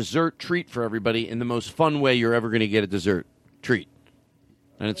have a dessert treat for everybody in the most fun way you're ever going to get a dessert treat,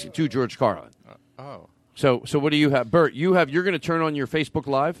 and it's to George Carlin. oh, So what do you have, Bert? You're going to turn on your Facebook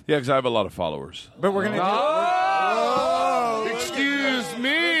Live. Yeah, because I have a lot of followers. but we're gonna. Excuse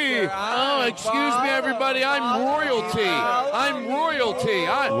me. Oh, excuse me, everybody. I'm royalty.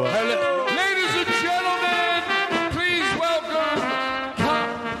 Ladies and gentlemen, please welcome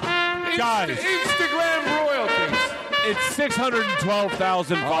Guys. Instagram royalties. It's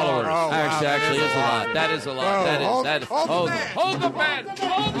 612,000 followers. Actually, it's a lot. That is a lot. That is. Hold the band.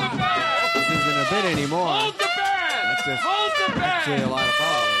 This isn't a bit anymore. Hold the band. That's just Hold the band. actually a lot of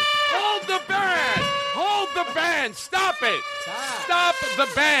followers. Hold the band. Stop it. Stop the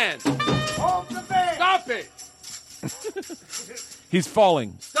band. Hold the band. Stop it. He's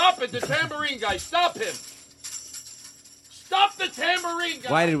falling. Stop it. The tambourine guy. Stop him. Stop the tambourine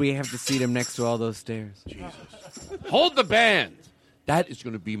guy. Why did we have to seat him next to all those stairs? Hold the band. That is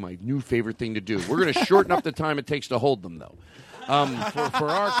going to be my new favorite thing to do. We're going to shorten up the time it takes to hold them, though. For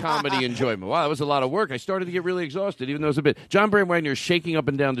our comedy enjoyment. Wow, that was a lot of work. I started to get really exhausted, even though it was a bit. John Brand Wagner is shaking up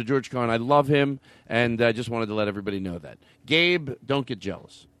and down to George Carlin. I love him, and I just wanted to let everybody know that. Gabe, don't get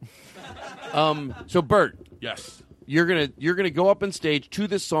jealous. So, Bert. Yes. You're gonna go up on stage to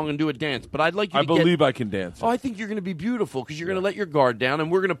this song and do a dance, but I'd like you I to believe I can dance. Oh, I think you're going to be beautiful because you're going to let your guard down,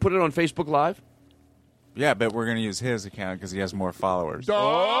 and we're going to put it on Facebook Live. Yeah, but we're gonna use his account because he has more followers.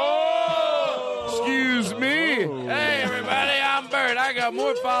 Oh! Excuse me. Hey, everybody, I'm Bert. I got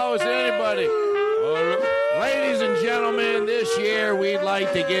more followers than anybody. Ladies and gentlemen, this year we'd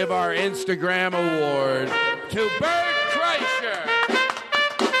like to give our Instagram award to Bert Kreischer.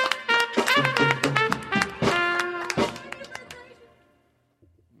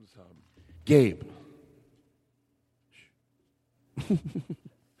 Gabe.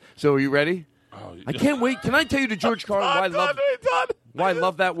 So are you ready? Oh, I can't wait. Can I tell you to George Carlin why I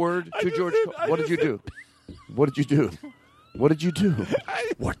love that word to George Carlin? What did you do? What did you do? What did you do?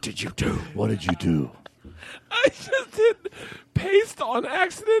 What did you do? What did you do? I just did paste on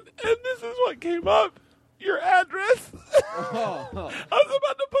accident, and this is what came up. Your address. I was about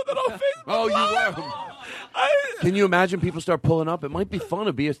to put that on Facebook. Oh, you were. Can you imagine people start pulling up? It might be fun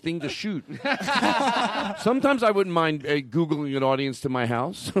to be a thing to shoot. Sometimes I wouldn't mind Googling an audience to my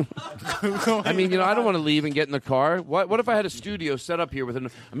house. I mean, I don't want to leave and get in the car. What if I had a studio set up here I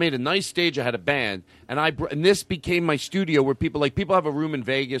made a nice stage, I had a band, and this became my studio where people have a room in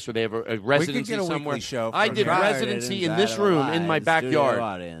Vegas or they have a residency somewhere. I did residency in this room in my backyard.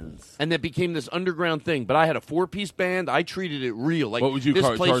 And it became this underground thing. But I had a 4-piece band. I treated it real. Like, what would you this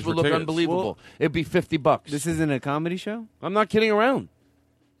charge place for would look tickets? unbelievable. Well, it'd be $50. This isn't a comedy show? I'm not kidding around.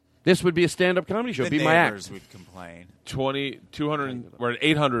 This would be a stand-up comedy show. The It'd be my neighbors act. would complain. 200. We're at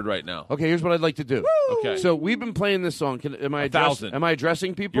 800 right now. Okay, here's what I'd like to do. Woo! Okay. So we've been playing this song. Am I 1,000. Am I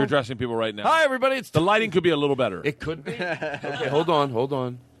addressing people? You're addressing people right now. Hi, everybody. The lighting could be a little better. It could be. Okay, hold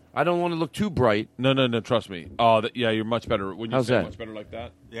on. I don't want to look too bright. No. Trust me. Oh, yeah, you're much better. Wouldn't you How's say that? much better like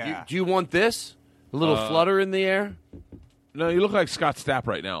that? Yeah. Do you want this? A little flutter in the air? No, you look like Scott Stapp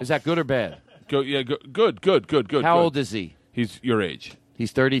right now. Is that good or bad? Good. How old is he? He's your age.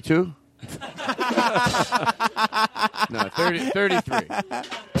 He's 32? No, 33.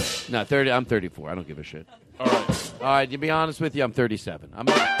 No, 30. I'm 34. I don't give a shit. All right. To be honest with you, I'm 37.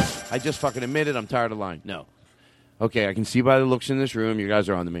 I just fucking admit it. I'm tired of lying. No. Okay, I can see by the looks in this room, you guys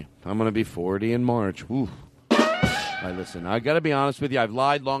are on to me. I'm going to be 40 in March. Whew. All right, listen, I got to be honest with you. I've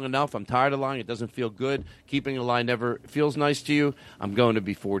lied long enough. I'm tired of lying. It doesn't feel good. Keeping a lie never feels nice to you. I'm going to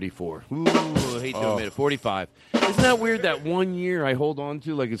be 44. Ooh, I hate to admit it. 45. Isn't that weird that 1 year I hold on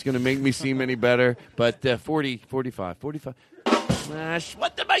to like it's going to make me seem any better? But 45.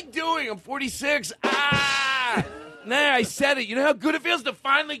 What am I doing? I'm 46. Nah, I said it. You know how good it feels to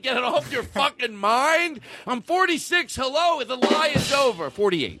finally get it off your fucking mind? I'm 46. Hello, the lie is over.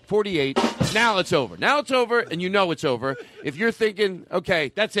 48. Now it's over, and you know it's over. If you're thinking,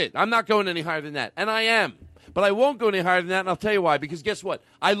 okay, that's it. I'm not going any higher than that. And I am. But I won't go any higher than that, and I'll tell you why. Because guess what?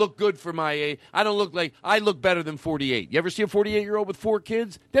 I look good for my age. I look better than 48. You ever see a 48-year-old with 4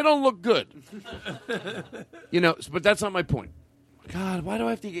 kids? They don't look good. But that's not my point. God, why do I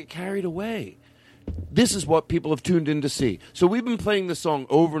have to get carried away? This is what people have tuned in to see. So we've been playing this song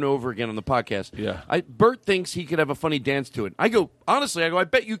over and over again on the podcast. Yeah. Bert thinks he could have a funny dance to it. I go, I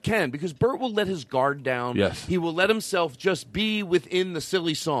bet you can, because Bert will let his guard down. Yes. He will let himself just be within the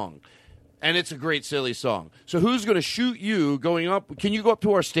silly song. And it's a great silly song. So who's going to shoot you going up? Can you go up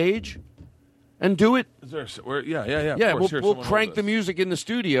to our stage and do it? Yeah. Yeah, we'll crank the music in the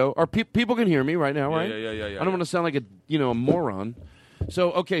studio. Or people can hear me right now, right? Yeah. I don't want to sound like a moron.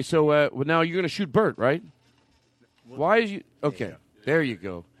 So now you're going to shoot Bert, right? Why is you? Okay, there you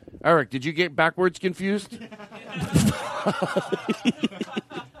go. Eric, did you get backwards confused?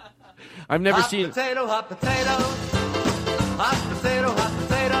 I've never seen. Hot potato, hot potato, hot potato, hot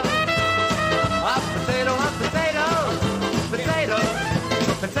potato, hot potato, hot potato,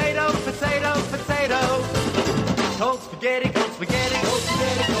 potato, potato, potato. Cold spaghetti, cold spaghetti, cold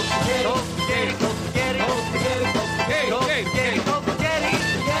spaghetti, cold spaghetti, cold spaghetti, cold spaghetti, cold spaghetti, cold spaghetti, cold spaghetti, cold spaghetti,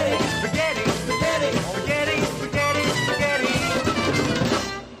 spaghetti, spaghetti, spaghetti, spaghetti, spaghetti.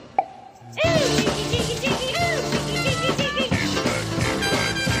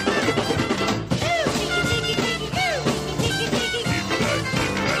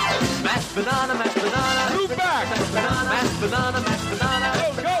 Mashed banana, mashed banana. Move back. Mashed banana, mashed banana, mashed banana.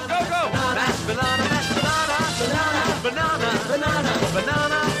 Go. Mashed banana, mashed banana, banana, banana, banana,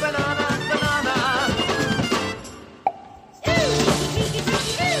 banana, banana, banana.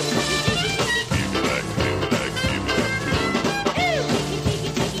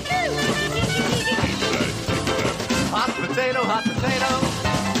 Hot potato, hot potato.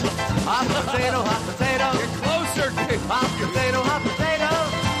 Hot potato, hot potato. Get closer, kid. Hot potato, hot potato.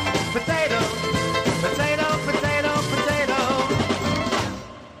 Potato, potato, potato, potato.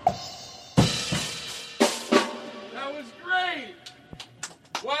 That was great.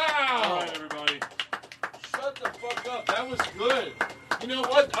 Wow. All right, everybody. Shut the fuck up. That was good. You know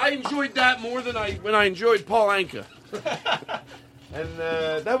what? I enjoyed that more than when I enjoyed Paul Anka. And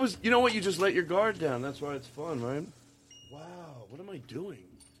that was, you know what? You just let your guard down. That's why it's fun, right? Wow. What am I doing?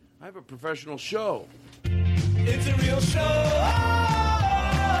 I have a professional show. It's a real show.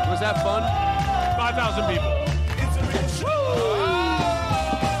 Was that fun? 5,000 people. It's a real show.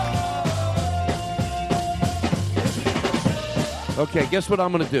 Okay, guess what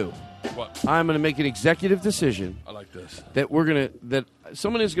I'm going to do? What? I'm going to make an executive decision. I like this. That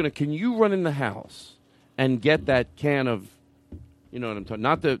someone is going to. Can you run in the house and get that can of, you know what I'm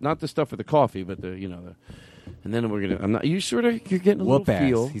talking? Not the stuff for the coffee, but the. And then we're gonna. I'm not. You sort of. You're getting a Whoop little ass.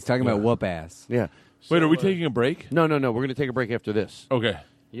 feel. He's talking about whoop ass. Yeah. Wait, are we taking a break? No. We're going to take a break after this. Okay.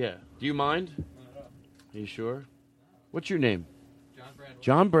 Yeah. Do you mind? Are you sure? What's your name?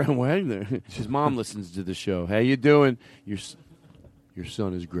 John Brown Wagner. His mom listens to the show. How you doing? Your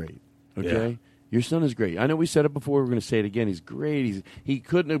son is great. Okay? Yeah. Your son is great. I know we said it before. We're going to say it again. He's great. He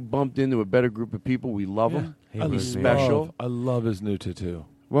couldn't have bumped into a better group of people. We love him. He's special. I love his new tattoo.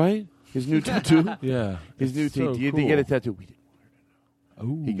 Right? His new tattoo? Yeah. His new tattoo. So Did cool. he get a tattoo? We didn't want her to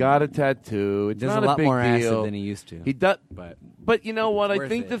know. He got a tattoo. It's Does not a lot big more deal. acid than he used to. He does. But you know what? I worth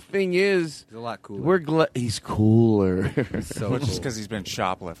think it. the thing is, He's a lot cooler. He's cooler. So Well, just cool. because he's been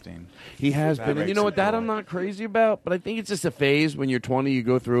shoplifting. He has That been. And you makes know it what? That cool. I'm not crazy about, but I think it's just a phase. When you're 20, you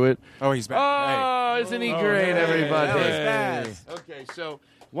go through it. Oh, he's back. Oh, isn't he great, everybody? That was fast. Okay, so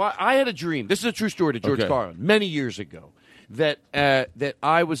I had a dream. This is a true story to George Okay. Carlin many years ago. That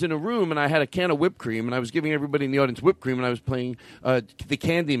I was in a room and I had a can of whipped cream and I was giving everybody in the audience whipped cream and I was playing the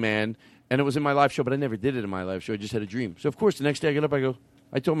Candyman and it was in my live show, but I never did it in my live show. I just had a dream. So of course the next day I get up,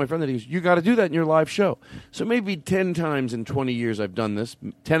 I told my friend that he goes, you got to do that in your live show. So maybe 10 times in 20 years I've done this.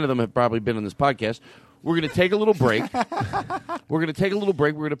 10 of them have probably been on this podcast. We're going to take a little break. We're going to take a little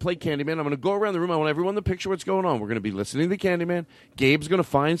break. We're going to play Candyman. I'm going to go around the room. I want everyone to picture what's going on. We're going to be listening to Candyman. Gabe's going to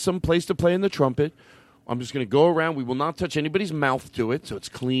find some place to play in the trumpet. I'm just going to go around. We will not touch anybody's mouth to it, so it's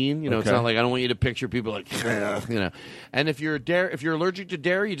clean. It's Okay. not like I don't want you to picture people like, And if you're allergic to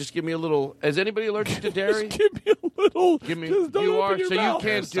dairy, you just give me a little. Is anybody allergic to dairy? Just give me a little. Give me. Just don't You open are, your so mouth. you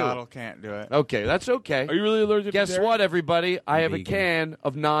can't do Aristotle it. can't do it. Okay, that's okay. Are you really allergic Guess to dairy? what, everybody? I have a Vegan. can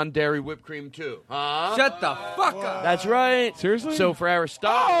of non-dairy whipped cream too. Huh? Shut the fuck up. That's right. Seriously? So for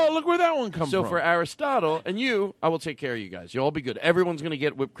Aristotle. Oh, look where that one comes So from. for Aristotle and you, I will take care of you guys. You'll all be good. Everyone's going to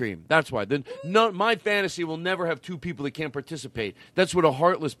get whipped cream. That's why. Then my fantasy will never have two people that can't participate. That's what a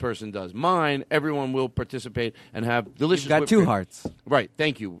heartless person does. Mine, everyone will participate and have delicious. You've got whipped two cream. hearts. Right.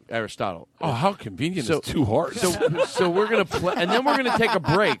 Thank you, Aristotle. Oh, how convenient So- is 2 hearts. So we're going to play, and then we're going to take a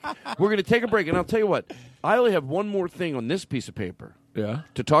break. We're going to take a break, and I'll tell you what. I only have one more thing on this piece of paper. Yeah.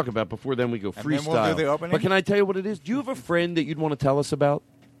 To talk about before then we go And freestyle. then we'll do the opening? But can I tell you what it is? Do you have a friend that you'd want to tell us about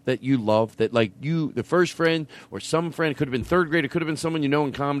that you love? That like you, the first friend or some friend, it could have been third grade, it could have been someone you know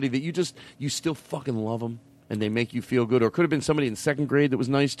in comedy that you still fucking love them and they make you feel good, or it could have been somebody in second grade that was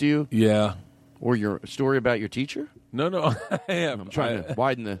nice to you. Yeah. Or your story about your teacher. No. I am. I'm trying to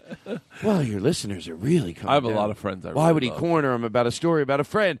widen the. Well, your listeners are really coming. I have a down. lot of friends I Why really would he love. corner him about a story about a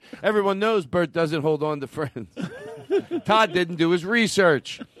friend? Everyone knows Bert doesn't hold on to friends. Todd didn't do his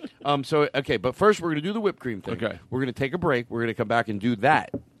research. But first we're going to do the whipped cream thing. Okay. We're going to take a break. We're going to come back and do that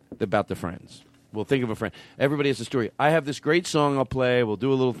about the friends. We'll think of a friend. Everybody has a story. I have this great song I'll play. We'll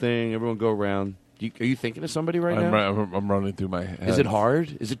do a little thing. Everyone go around. Are you thinking of somebody right now? I'm running through my head. Is it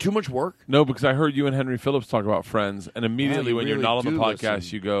hard? Is it too much work? No, because I heard you and Henry Phillips talk about friends, and immediately you when you're really not on the do podcast,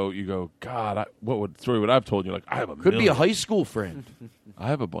 listen. you go, God, what story would I have told you? Like I have a Could be a million. high school friend. I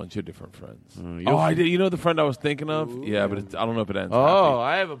have a bunch of different friends. you'll- I did. You know the friend I was thinking of? Yeah, but I don't know if it ends. Oh, happy.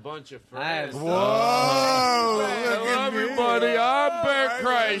 I have a bunch of friends. Whoa! Hello, everybody. I'm Bert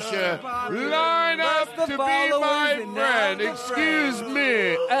Kreischer. Line up to be my friend. Excuse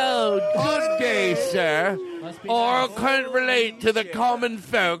me. Oh, good day, sir. Or can't relate to the common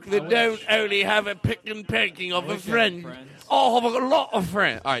folk that don't only have a pick and pecking of a friend. Oh, I've got a lot of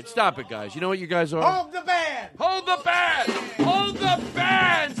friends. All right, stop it, guys. You know what you guys are? Hold the band! Hold the band! Hold the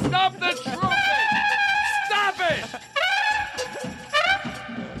band! Stop the trumpet! Stop it!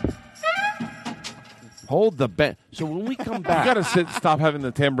 Hold the band. So when we come back, You got to stop having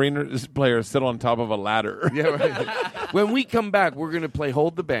the tambourine player sit on top of a ladder. Yeah, right. When we come back, we're going to play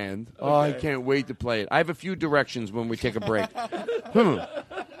Hold the Band. Oh, I can't wait to play it. I have a few directions when we take a break.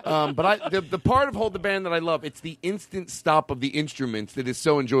 But the part of Hold the Band that I love, it's the instant stop of the instruments that is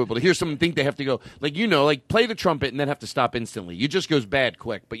so enjoyable. To hear someone think they have to go, like play the trumpet and then have to stop instantly. It just goes bad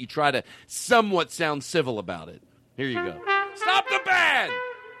quick, but you try to somewhat sound civil about it. Here you go. Stop the band!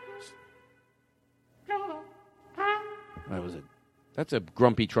 That's a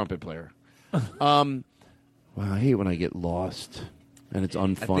grumpy trumpet player. Well, I hate when I get lost and it's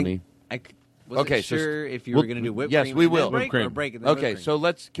unfunny. Wasn't sure if you were going to do whipped yes, cream we and then will. break or break and then Okay, whipped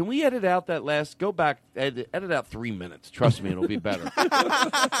cream. so can we edit out that last? Go back, edit out 3 minutes. Trust me, it'll be better.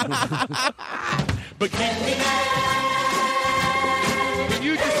 But can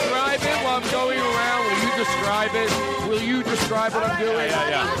you describe it while I'm going around? Will you describe it? Will you describe what I'm doing?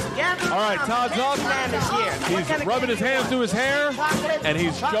 Yeah. All right, Todd's up. He's rubbing his hands through his hair, and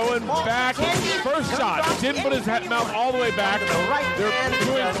he's going back. First shot, didn't put his mouth all the way back. They're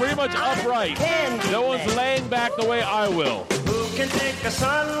doing pretty much upright. No one's laying back the way I will. We're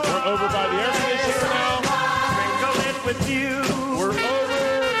over by the air conditioner now. We're over.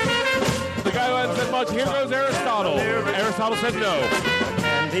 The guy who hasn't said much. Here goes Aristotle. Aristotle said no.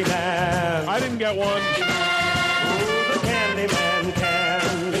 I didn't get one.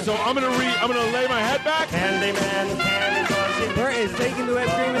 So I'm gonna lay my head back. Bert is taking the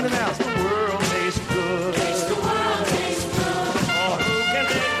whipped cream in the mouth. The world tastes good. Oh, who can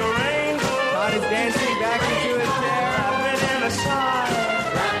take a rainbow? Todd is dancing back into his chair.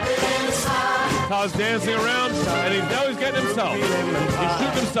 Todd's dancing around, and now he's getting himself. He's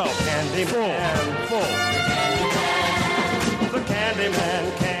shooting himself. Full. The Candyman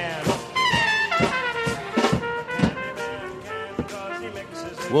can.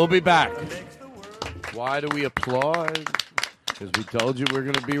 We'll be back. Why do we applaud? Because we told you we're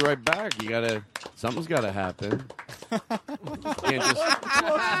going to be right back. Something's got to happen. Can't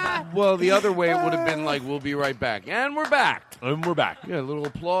just. Well, the other way it would have been like, we'll be right back. And we're back. Yeah, a little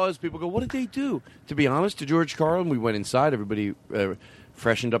applause. People go, what did they do? To be honest, to George Carlin, we went inside. Everybody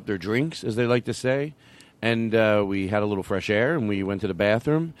freshened up their drinks, as they like to say. And we had a little fresh air, and we went to the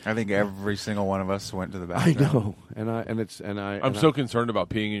bathroom. I think every single one of us went to the bathroom. I know, I'm so concerned about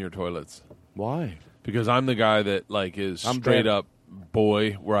peeing in your toilets. Why? Because I'm the guy that is straight up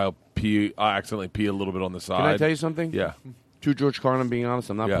boy, where I'll accidentally pee a little bit on the side. Can I tell you something? Yeah. To George Carlin, being honest,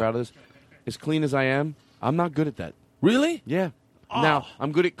 I'm not proud of this. As clean as I am, I'm not good at that. Really? Yeah. Oh. Now,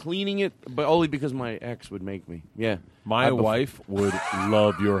 I'm good at cleaning it, but only because my ex would make me. Yeah. My wife would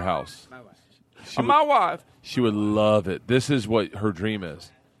love your house. My wife. She would love it. This is what her dream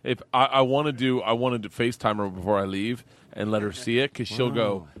is. If I wanted to FaceTime her before I leave and let her see it, because she'll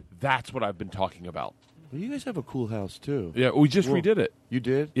go, that's what I've been talking about. Well, you guys have a cool house, too. Yeah, we just redid it. You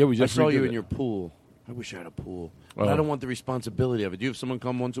did? Yeah, we just I saw redid you it. in your pool. I wish I had a pool. But I don't want the responsibility of it. Do you have someone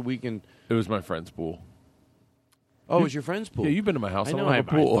come once a week and... It was my friend's pool. Oh, it was your friend's pool? Yeah, you've been to my house. I I know. don't have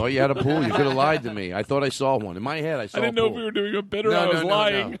a pool. I thought you had a pool. You could have lied to me. I thought I saw one. In my head, I saw I didn't a know pool. if we were doing a bit or I was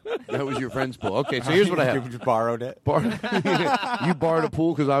lying. No. That was your friend's pool. Okay, so here's what I have. You borrowed it? You borrowed a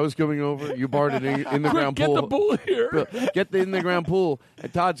pool because I was coming over. You borrowed an in-the-ground pool. Get the pool here. Get the in-the-ground pool,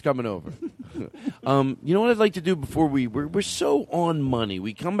 and Todd's coming over. You know what I'd like to do before we're so on money.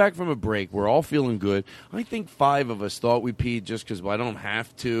 We come back from a break. We're all feeling good. I think 5 of us thought we peed just because I don't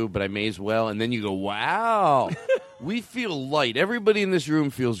have to, but I may as well. And then you go, wow. We feel light. Everybody in this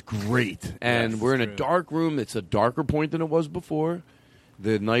room feels great. And we're in a dark room. It's a darker point than it was before.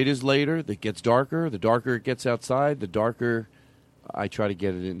 The night is later. It gets darker. The darker it gets outside, the darker I try to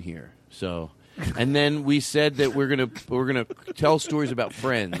get it in here. So, and then we said that we're gonna tell stories about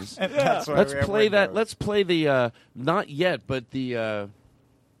friends. Let's play that. Let's play the not yet, but the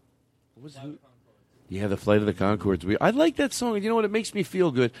what was it? Yeah, the Flight of the Conchords. I like that song. You know what? It makes me feel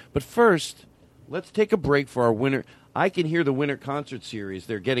good. But first, let's take a break for our winter. I can hear the winter concert series.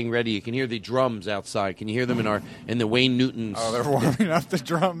 They're getting ready. You can hear the drums outside. Can you hear them in the Wayne Newtons? Oh, they're warming up the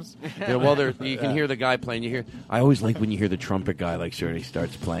drums. Yeah, well, you can hear the guy playing. You hear. I always like when you hear the trumpet guy, like Shirley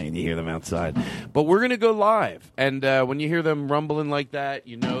starts playing. You hear them outside. But we're gonna go live, and when you hear them rumbling like that,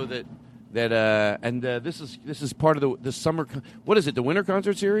 you know that. This is part of the summer. What is it? The winter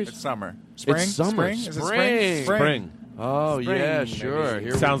concert series? It's summer. Spring. It's summer. Spring. Is it spring? Spring. Oh Spring, yeah, maybe. sure.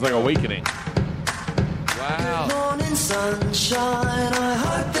 Here Sounds like Awakening. Wow. Morning sunshine, I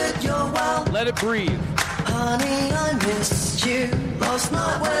hope that you're well. Let it breathe. Honey, I missed you last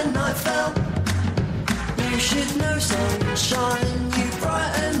night when I fell. You should know, sunshine, you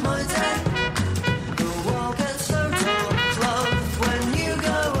brighten my day. The world gets so dark, love, when you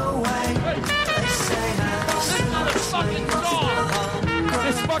go away. They say how This fucking song.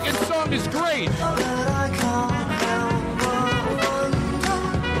 This fucking song is great. but I can't help but wonder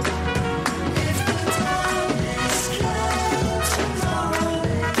if the time is came, tomorrow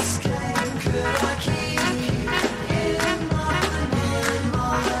is came. Could I keep you in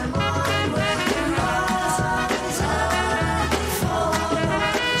my mind when your eyes are falling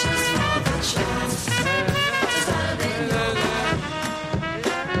just for the chance to stand in your light?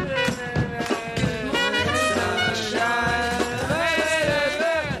 Good morning, sunshine.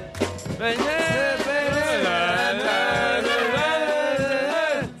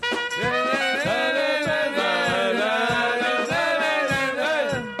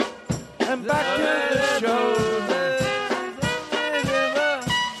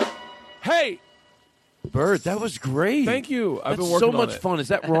 Bert, that was great. Thank you. I've That's been working so much on it. fun. Is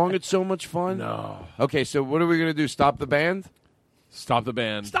that wrong? It's so much fun? No. Okay, so what are we going to do? Stop the band? Stop the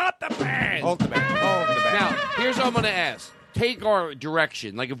band. Stop the band! Hold the band. Hold the band. Now, here's what I'm going to ask. Take our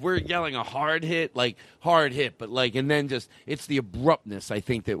direction. Like, if we're yelling a hard hit, like, hard hit, but, like, and then just, it's the abruptness, I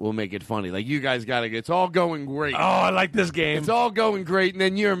think, that will make it funny. Like, you guys got to, it's all going great. Oh, I like this game. It's all going great, and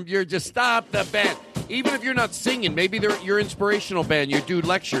then you're just stop the band. Even if you're not singing, maybe they're your inspirational band, you do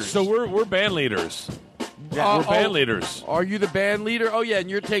lectures. So we're band leaders. Yeah, we're band leaders. Are you the band leader? Oh, yeah, and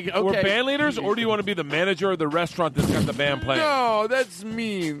you're taking, okay. We're band leaders, or do you want to be the manager of the restaurant that's got the band playing? No, that's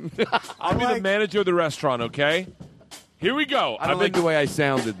mean. I'll be the manager of the restaurant, okay? Here we go. I don't like the way I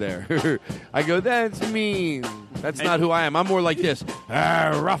sounded there. I go, that's mean. That's not who I am. I'm more like this.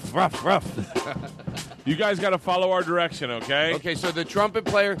 Rough, rough, rough. You guys got to follow our direction, okay? Okay, so the trumpet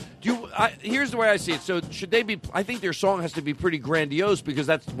player. Here's the way I see it. So should they be? I think their song has to be pretty grandiose because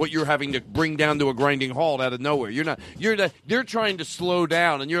that's what you're having to bring down to a grinding halt out of nowhere. You're not. They're trying to slow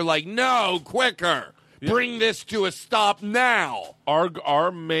down, and you're like, no, quicker. Yeah. Bring this to a stop now.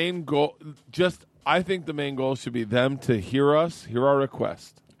 Our main goal, I think the main goal should be them to hear us, hear our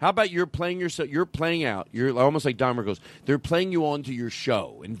request. How about you're playing yourself? You're playing out. You're almost like Dahmer goes. They're playing you onto your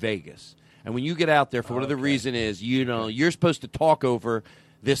show in Vegas. And when you get out there, for whatever reason is, you're supposed to talk over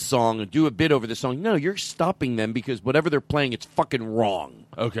this song and do a bit over this song. No, you're stopping them because whatever they're playing, it's fucking wrong.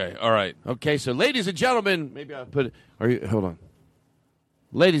 Okay, all right. Okay, so ladies and gentlemen, maybe I'll put it. Hold on.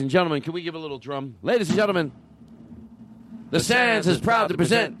 Ladies and gentlemen, can we give a little drum? Ladies and gentlemen, the Sands is proud to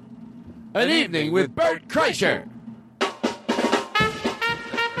present An Evening with Bert Kreischer.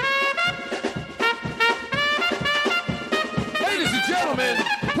 Ladies and gentlemen,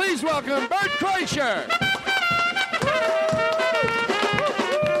 please welcome Bert Kreischer.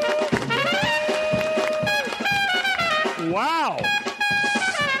 Wow.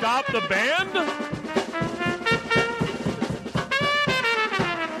 Stop the band?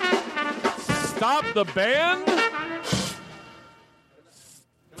 Stop the band?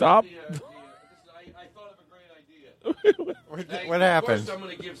 Stop. I thought of a great idea. What happened? Of course I'm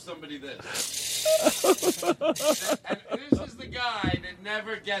going to give somebody this. And this is the guy that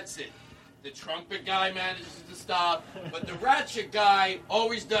never gets it. The trumpet guy manages to stop, but the ratchet guy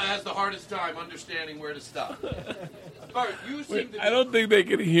always has the hardest time understanding where to stop. Bert, you seem to be... I don't think they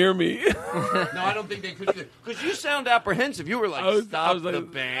can hear me. No, I don't think they could either. Because you sound apprehensive. You were like, stop the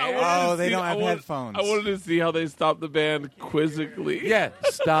band. Oh, they don't have headphones. I wanted to see how they stop the band quizzically. Yeah,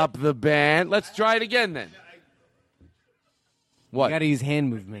 stop the band. Let's try it again then. What? You got to use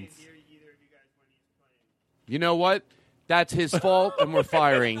hand movements. You know what? That's his fault, and we're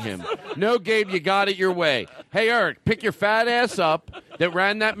firing him. No, Gabe, you got it your way. Hey, Eric, pick your fat ass up that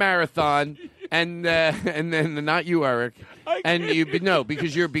ran that marathon, and then not you, Eric. And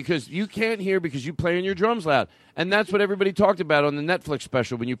because you can't hear because you play on your drums loud, and that's what everybody talked about on the Netflix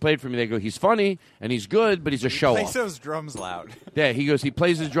special when you played for me. They go, he's funny and he's good, but he's a show He off. plays those drums loud. Yeah, he goes, he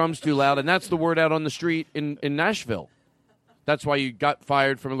plays his drums too loud, and that's the word out on the street in Nashville. That's why you got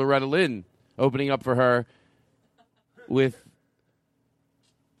fired from Loretta Lynn opening up for her. With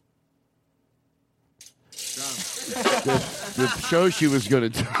the show she was going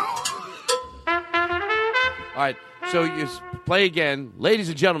to do. All right, so you play again. Ladies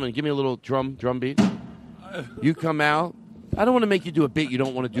and gentlemen, give me a little drum beat. You come out. I don't want to make you do a bit you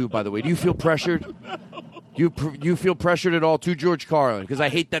don't want to do, by the way. Do you feel pressured? Do you feel pressured at all to George Carlin? Because I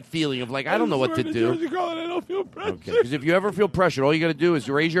hate that feeling of like, I don't know what to do. George Carlin, I don't feel pressured. Okay, because if you ever feel pressured, all you got to do is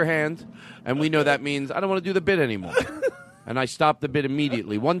raise your hand, and we know that means I don't want to do the bit anymore. And I stopped the bit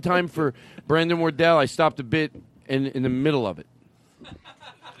immediately. One time for Brandon Wardell, I stopped the bit in the middle of it.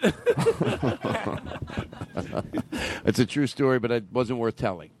 It's a true story, but it wasn't worth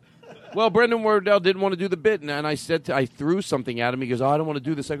telling. Well, Brendan Wardell didn't want to do the bit, and I said I threw something at him. He goes, I don't want to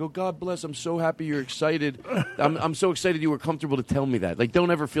do this. I go, God bless, I'm so happy you're excited. I'm so excited you were comfortable to tell me that. Like,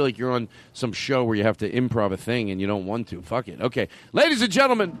 don't ever feel like you're on some show where you have to improv a thing and you don't want to. Fuck it. Okay. Ladies and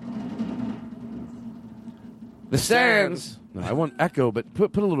gentlemen, the Sands. No, I want echo, but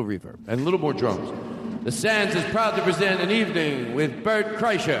put a little reverb and a little more drums. The Sands is proud to present An Evening with Bert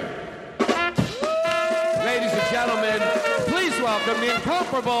Kreischer. Ladies and gentlemen, please welcome the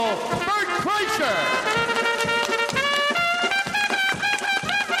incomparable Bert Kreischer.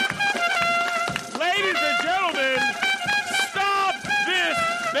 Ladies and gentlemen, stop this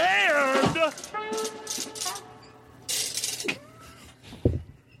band!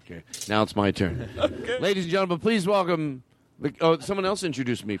 Okay, now it's my turn. Okay. Ladies and gentlemen, please welcome... someone else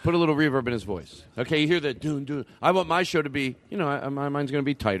introduced me. Put a little reverb in his voice. Okay, you hear that doon doon. I want my show to be, my mind's going to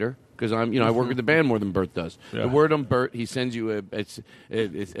be tighter because I work with the band more than Bert does. Yeah. The word on Bert, he sends you it's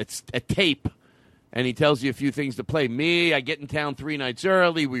a tape and he tells you a few things to play. Me, I get in town 3 nights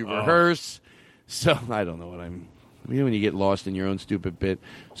early. We rehearse. So I don't know what I'm. You know when you get lost in your own stupid bit.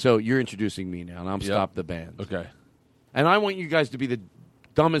 So you're introducing me now, and I'm Stop the Band. Okay. And I want you guys to be the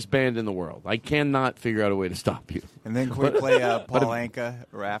dumbest band in the world. I cannot figure out a way to stop you. And then can we play Paul Anka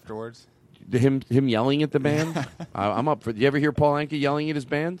afterwards? Him yelling at the band? I'm up for. Do you ever hear Paul Anka yelling at his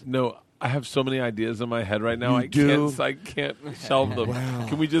band? No, I have so many ideas in my head right now. I can't shelve them. Wow.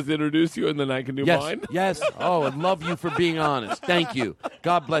 Can we just introduce you and then I can do Yes, mine? yes. Oh, I love you for being honest. Thank you.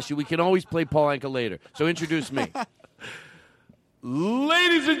 God bless you. We can always play Paul Anka later. So introduce me.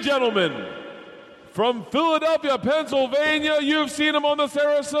 Ladies and gentlemen, from Philadelphia, Pennsylvania, you've seen him on the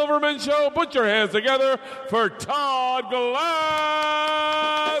Sarah Silverman Show. Put your hands together for Todd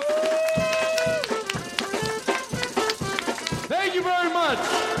Glass. Thank you very much.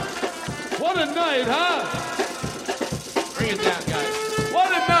 What a night, huh? Bring it down, guys.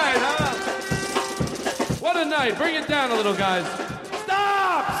 What a night, huh? What a night. Bring it down a little, guys.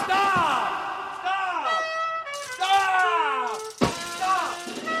 Stop! Stop! Stop! Stop! Stop! Stop!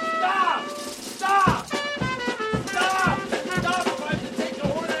 Stop! Stop! Stop! If I have to take the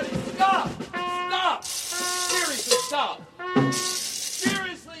horn out of you, stop! Stop! Seriously, stop!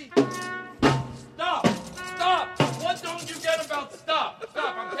 Seriously, stop! Stop! What don't you get about stop?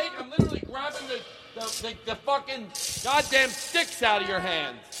 Stop! I'm literally grabbing the fucking goddamn sticks out of your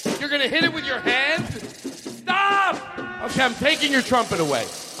hands. You're gonna hit it with your hands? Stop! Okay, I'm taking your trumpet away.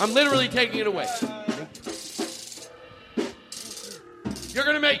 I'm literally taking it away.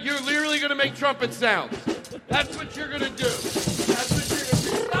 You're literally gonna make trumpet sounds. That's what you're gonna do. That's what you're gonna do.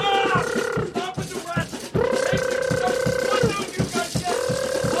 Stop! Stop with the rest. What don't you guys get?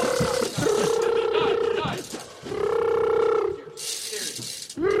 Guys. Seriously.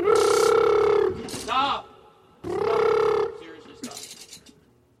 Stop. Seriously, stop.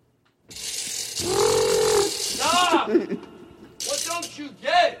 What don't you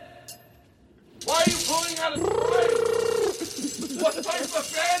get? Why are you pulling out a string? What type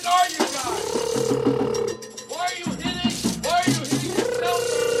of band are you guys? Why are you hitting yourself?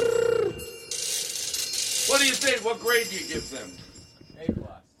 What do you think? What grade do you give them? A+.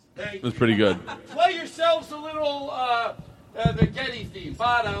 That's pretty good. Play yourselves a little, the Getty theme.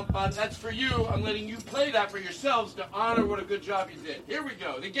 Ba-dum-ba. That's for you. I'm letting you play that for yourselves to honor what a good job you did. Here we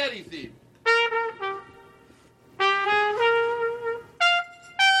go. The Getty theme.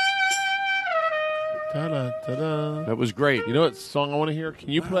 Ta-da, That was great. You know what song I want to hear? Can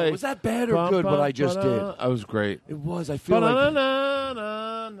you play? Was that bad or good what I just did? That was great. It was. I feel like...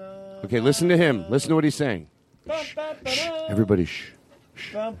 Okay, listen to him. Listen to what he's saying. Shh, shh. Everybody shh.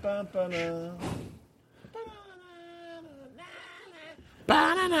 Shh. Put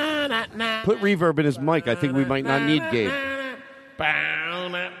reverb in his mic. I think we might not need Gabe.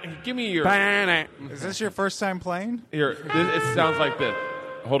 Give me your... Is this your first time playing? Here, it sounds like this.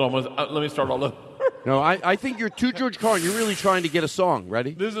 Hold on, let me start all over. No, I think you're too George Carlin. You're really trying to get a song.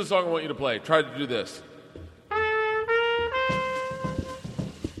 Ready? This is a song I want you to play. Try to do this.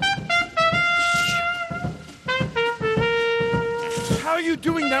 How are you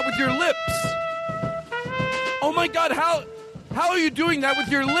doing that with your lips? Oh my God, how are you doing that with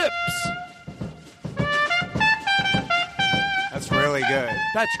your lips? That's really good.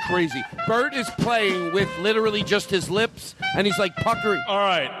 That's crazy. Bert is playing with literally just his lips, and he's like puckering. All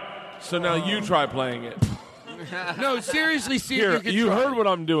right, so now you try playing it. No, seriously, see Here, if you can you try. heard what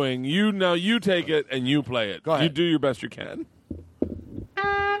I'm doing. You take it and you play it. Go ahead. You do your best you can.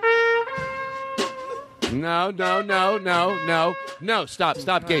 No. Stop,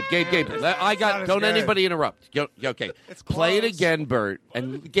 Gabe. I got. Don't anybody interrupt. Okay, play it again, Bert.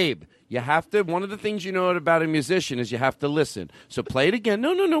 And Gabe, you have to. One of the things you know about a musician is you have to listen. So play it again.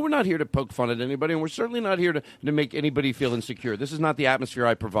 No. We're not here to poke fun at anybody, and we're certainly not here to make anybody feel insecure. This is not the atmosphere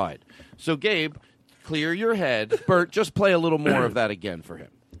I provide. So Gabe, clear your head. Bert, just play a little more of that again for him.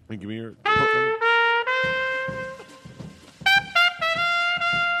 And give me your.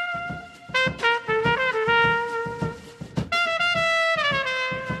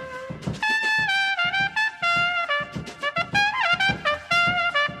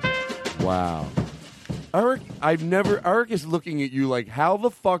 Wow. Eric is looking at you like, how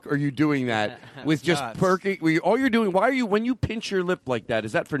the fuck are you doing that with just nuts. perking? All you're doing, when you pinch your lip like that,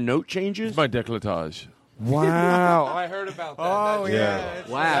 is that for note changes? It's my décolletage. Wow. I heard about that. Oh, yeah.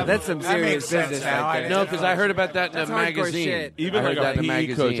 Wow, that's some serious business right there. No, because I heard about that in a magazine. Shit. Even I heard like that a in a PE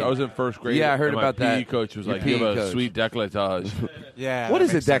magazine. coach. I was in first grade. Yeah, I heard and about my that. PE coach was Your like, you PE have a coach. sweet décolletage. Yeah. What that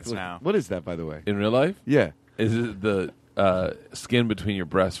is a makes sense décolletage? now. What is that, by the way? In real life? Yeah. Is it the skin between your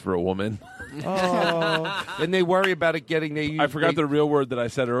breasts for a woman? Oh. And they worry about it getting. I forgot the real word that I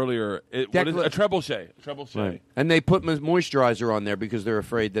said earlier. What is it? A trebuchet. Right. And they put moisturizer on there because they're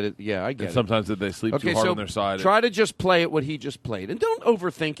afraid that I get and it. sometimes that they sleep too hard on their side. Try to just play it what he just played. And don't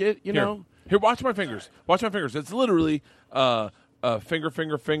overthink it, you know. Here, watch my fingers. Watch my fingers. It's literally finger,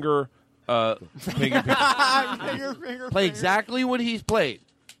 finger, finger, finger. Play exactly what he's played.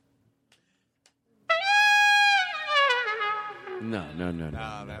 No.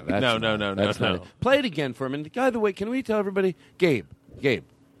 That's not it. Play it again for him. And by the way, can we tell everybody, Gabe,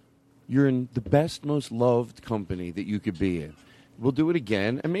 you're in the best, most loved company that you could be in. We'll do it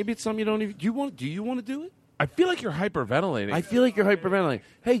again, and maybe it's something you don't even. Do you want to do it? I feel like you're hyperventilating. I feel like you're hyperventilating.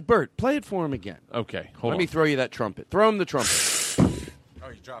 Hey, Bert, play it for him again. Okay, Let me throw you that trumpet. Throw him the trumpet. Oh,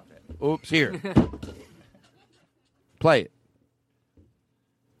 you dropped it. Oops, here. Play it.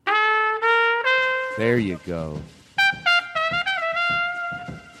 There you go.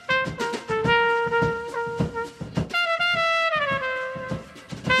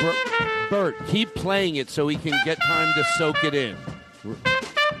 Bert, keep playing it so he can get time to soak it in.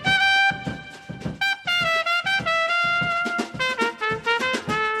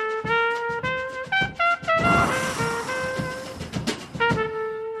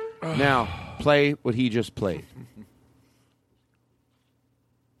 Now, play what he just played.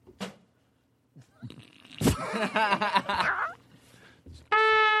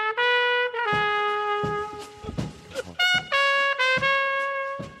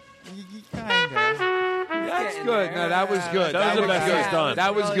 That's good. No, that was good. That was the best he's done.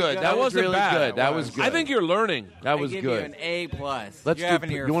 That was good. That was really good. That was good. I think you're learning. That was I give good. you an A+. Let's You do. have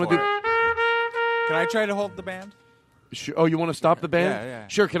an ear You want for to do? Can I try to hold the band? Oh, you want to stop the band? Yeah.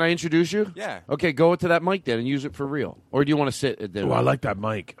 Sure. Can I introduce you? Yeah. Okay, go to that mic then and use it for real. Or do you want to sit at there? Oh, I like that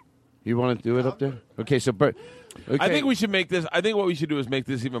mic. You want to do it up there? Okay, so Bert. Okay. I think we should make this. I think what we should do is make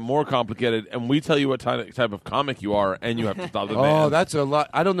this even more complicated, and we tell you what type of comic you are, and you have to stop the band. Oh, that's a lot.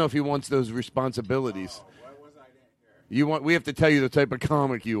 I don't know if he wants those responsibilities. We have to tell you the type of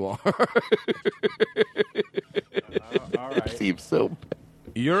comic you are. All right. Seems so bad.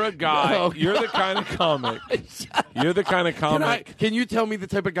 You're a guy. No. You're the kind of comic. You're the kind of comic. Can you tell me the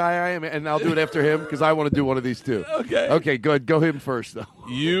type of guy I am, and I'll do it after him because I want to do one of these too. Okay. Okay, good. Go him first, though.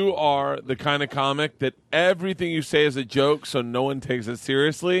 You are the kind of comic that everything you say is a joke, so no one takes it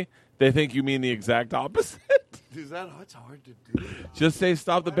seriously. They think you mean the exact opposite. That's hard to do. Just say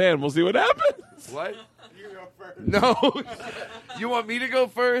stop the band. We'll see what happens. What? No. You want me to go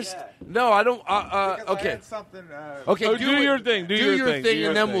first? Yeah. No, I don't. Okay. Okay, do your thing. Do your thing,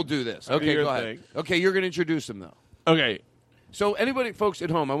 and then we'll do this. Okay, go ahead. Okay, you're going to introduce him, though. Okay. So, anybody, folks at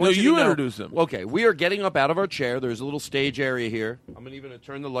home, I want you to know, introduce him. Okay, we are getting up out of our chair. There's a little stage area here. I'm even going to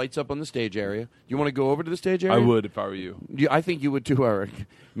turn the lights up on the stage area. You want to go over to the stage area? I would if I were you. I think you would too, Eric.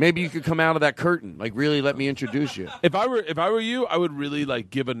 Maybe you could come out of that curtain. Like, really let me introduce you. If I were you, I would really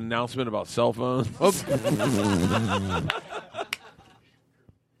give an announcement about cell phones.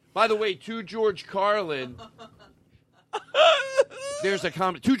 By the way, to George Carlin, there's a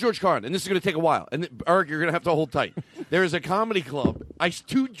comedy. To George Carlin, and this is going to take a while. And Eric, you're going to have to hold tight. There is a comedy club.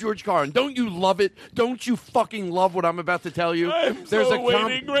 To George Carlin. Don't you love it? Don't you fucking love what I'm about to tell you? I'm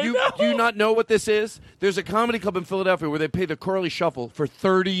waiting right now. Do you not know what this is? There's a comedy club in Philadelphia where they pay the Curly Shuffle for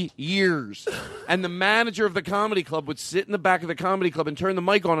 30 years. And the manager of the comedy club would sit in the back of the comedy club and turn the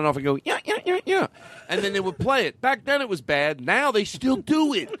mic on and off and go, yeah. And then they would play it. Back then it was bad. Now they still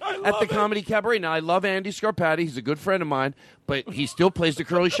do it at the Comedy Cabaret. Now, I love Andy Scarpati. He's a good friend of mine, but he still plays the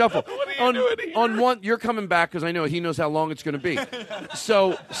Curly Shuffle. What are you doing here? On one, you're coming back because I know he knows how long it's going to be.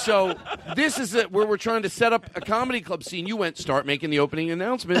 So this is where we're trying to set up a comedy club scene. You start making the opening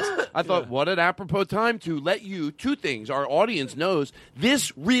announcements. I thought, what an apropos time to let you, two things. Our audience knows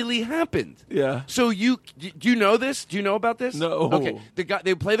this really happened. Yeah. So do you know this? Do you know about this? No. Okay.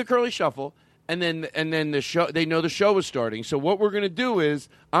 They play the Curly Shuffle. And then the show. They know the show is starting. So what we're going to do is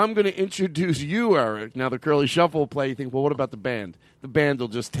I'm going to introduce you, Eric. Now the Curly Shuffle will play. You think, well, what about the band? The band will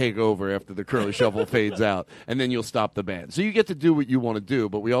just take over after the Curly Shuffle fades out, and then you'll stop the band. So you get to do what you want to do,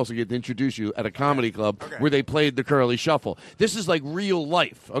 but we also get to introduce you at a comedy club where they played the Curly Shuffle. This is like real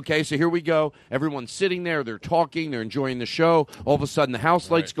life. Okay, so here we go. Everyone's sitting there. They're talking. They're enjoying the show. All of a sudden, the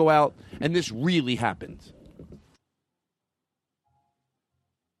house lights go out, and this really happened.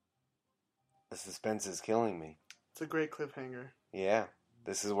 The suspense is killing me. It's a great cliffhanger. Yeah,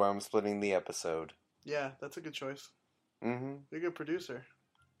 this is where I'm splitting the episode. Yeah, that's a good choice. Mm-hmm. You're a good producer.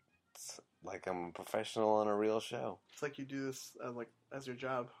 It's like I'm a professional on a real show. It's like you do this as your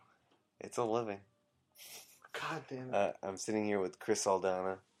job. It's a living. God damn it. I'm sitting here with Chris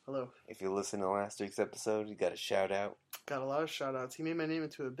Aldana. Hello. If you listen to last week's episode, you got a shout out. Got a lot of shout outs. He made my name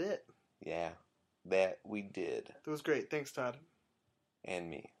into a bit. Yeah, that we did. It was great. Thanks, Todd. And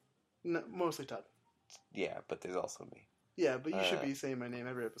me. No, mostly Todd. Yeah, but there's also me. Yeah, but you should be saying my name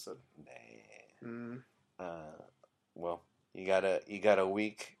every episode. Well, you got a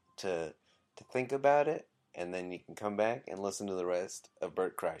week to think about it, and then you can come back and listen to the rest of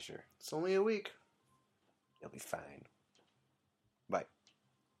Bert Kreischer. It's only a week. You'll be fine. Bye.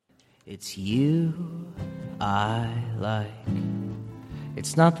 It's you I like.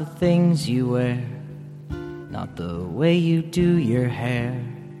 It's not the things you wear, not the way you do your hair,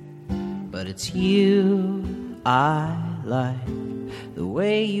 but it's you I like. The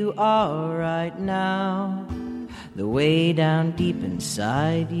way you are right now, the way down deep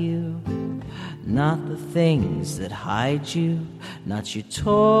inside you. Not the things that hide you, not your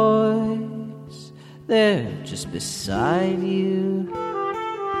toys, they're just beside you.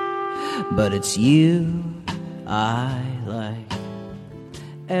 But it's you I like,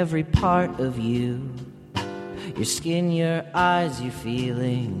 every part of you. Your skin, your eyes, your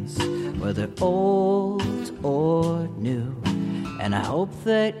feelings, whether old or new. And I hope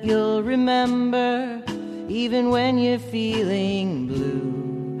that you'll remember, even when you're feeling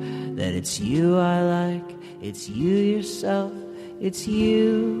blue, that it's you I like, it's you yourself, it's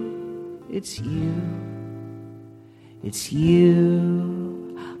you, it's you, it's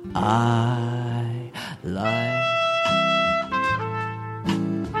you I like.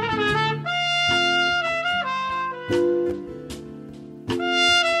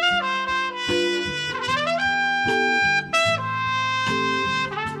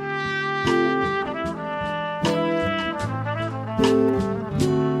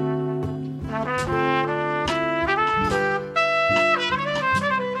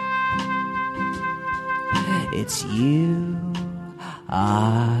 It's you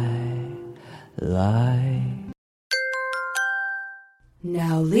I like.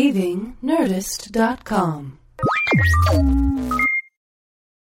 Now leaving Nerdist.com.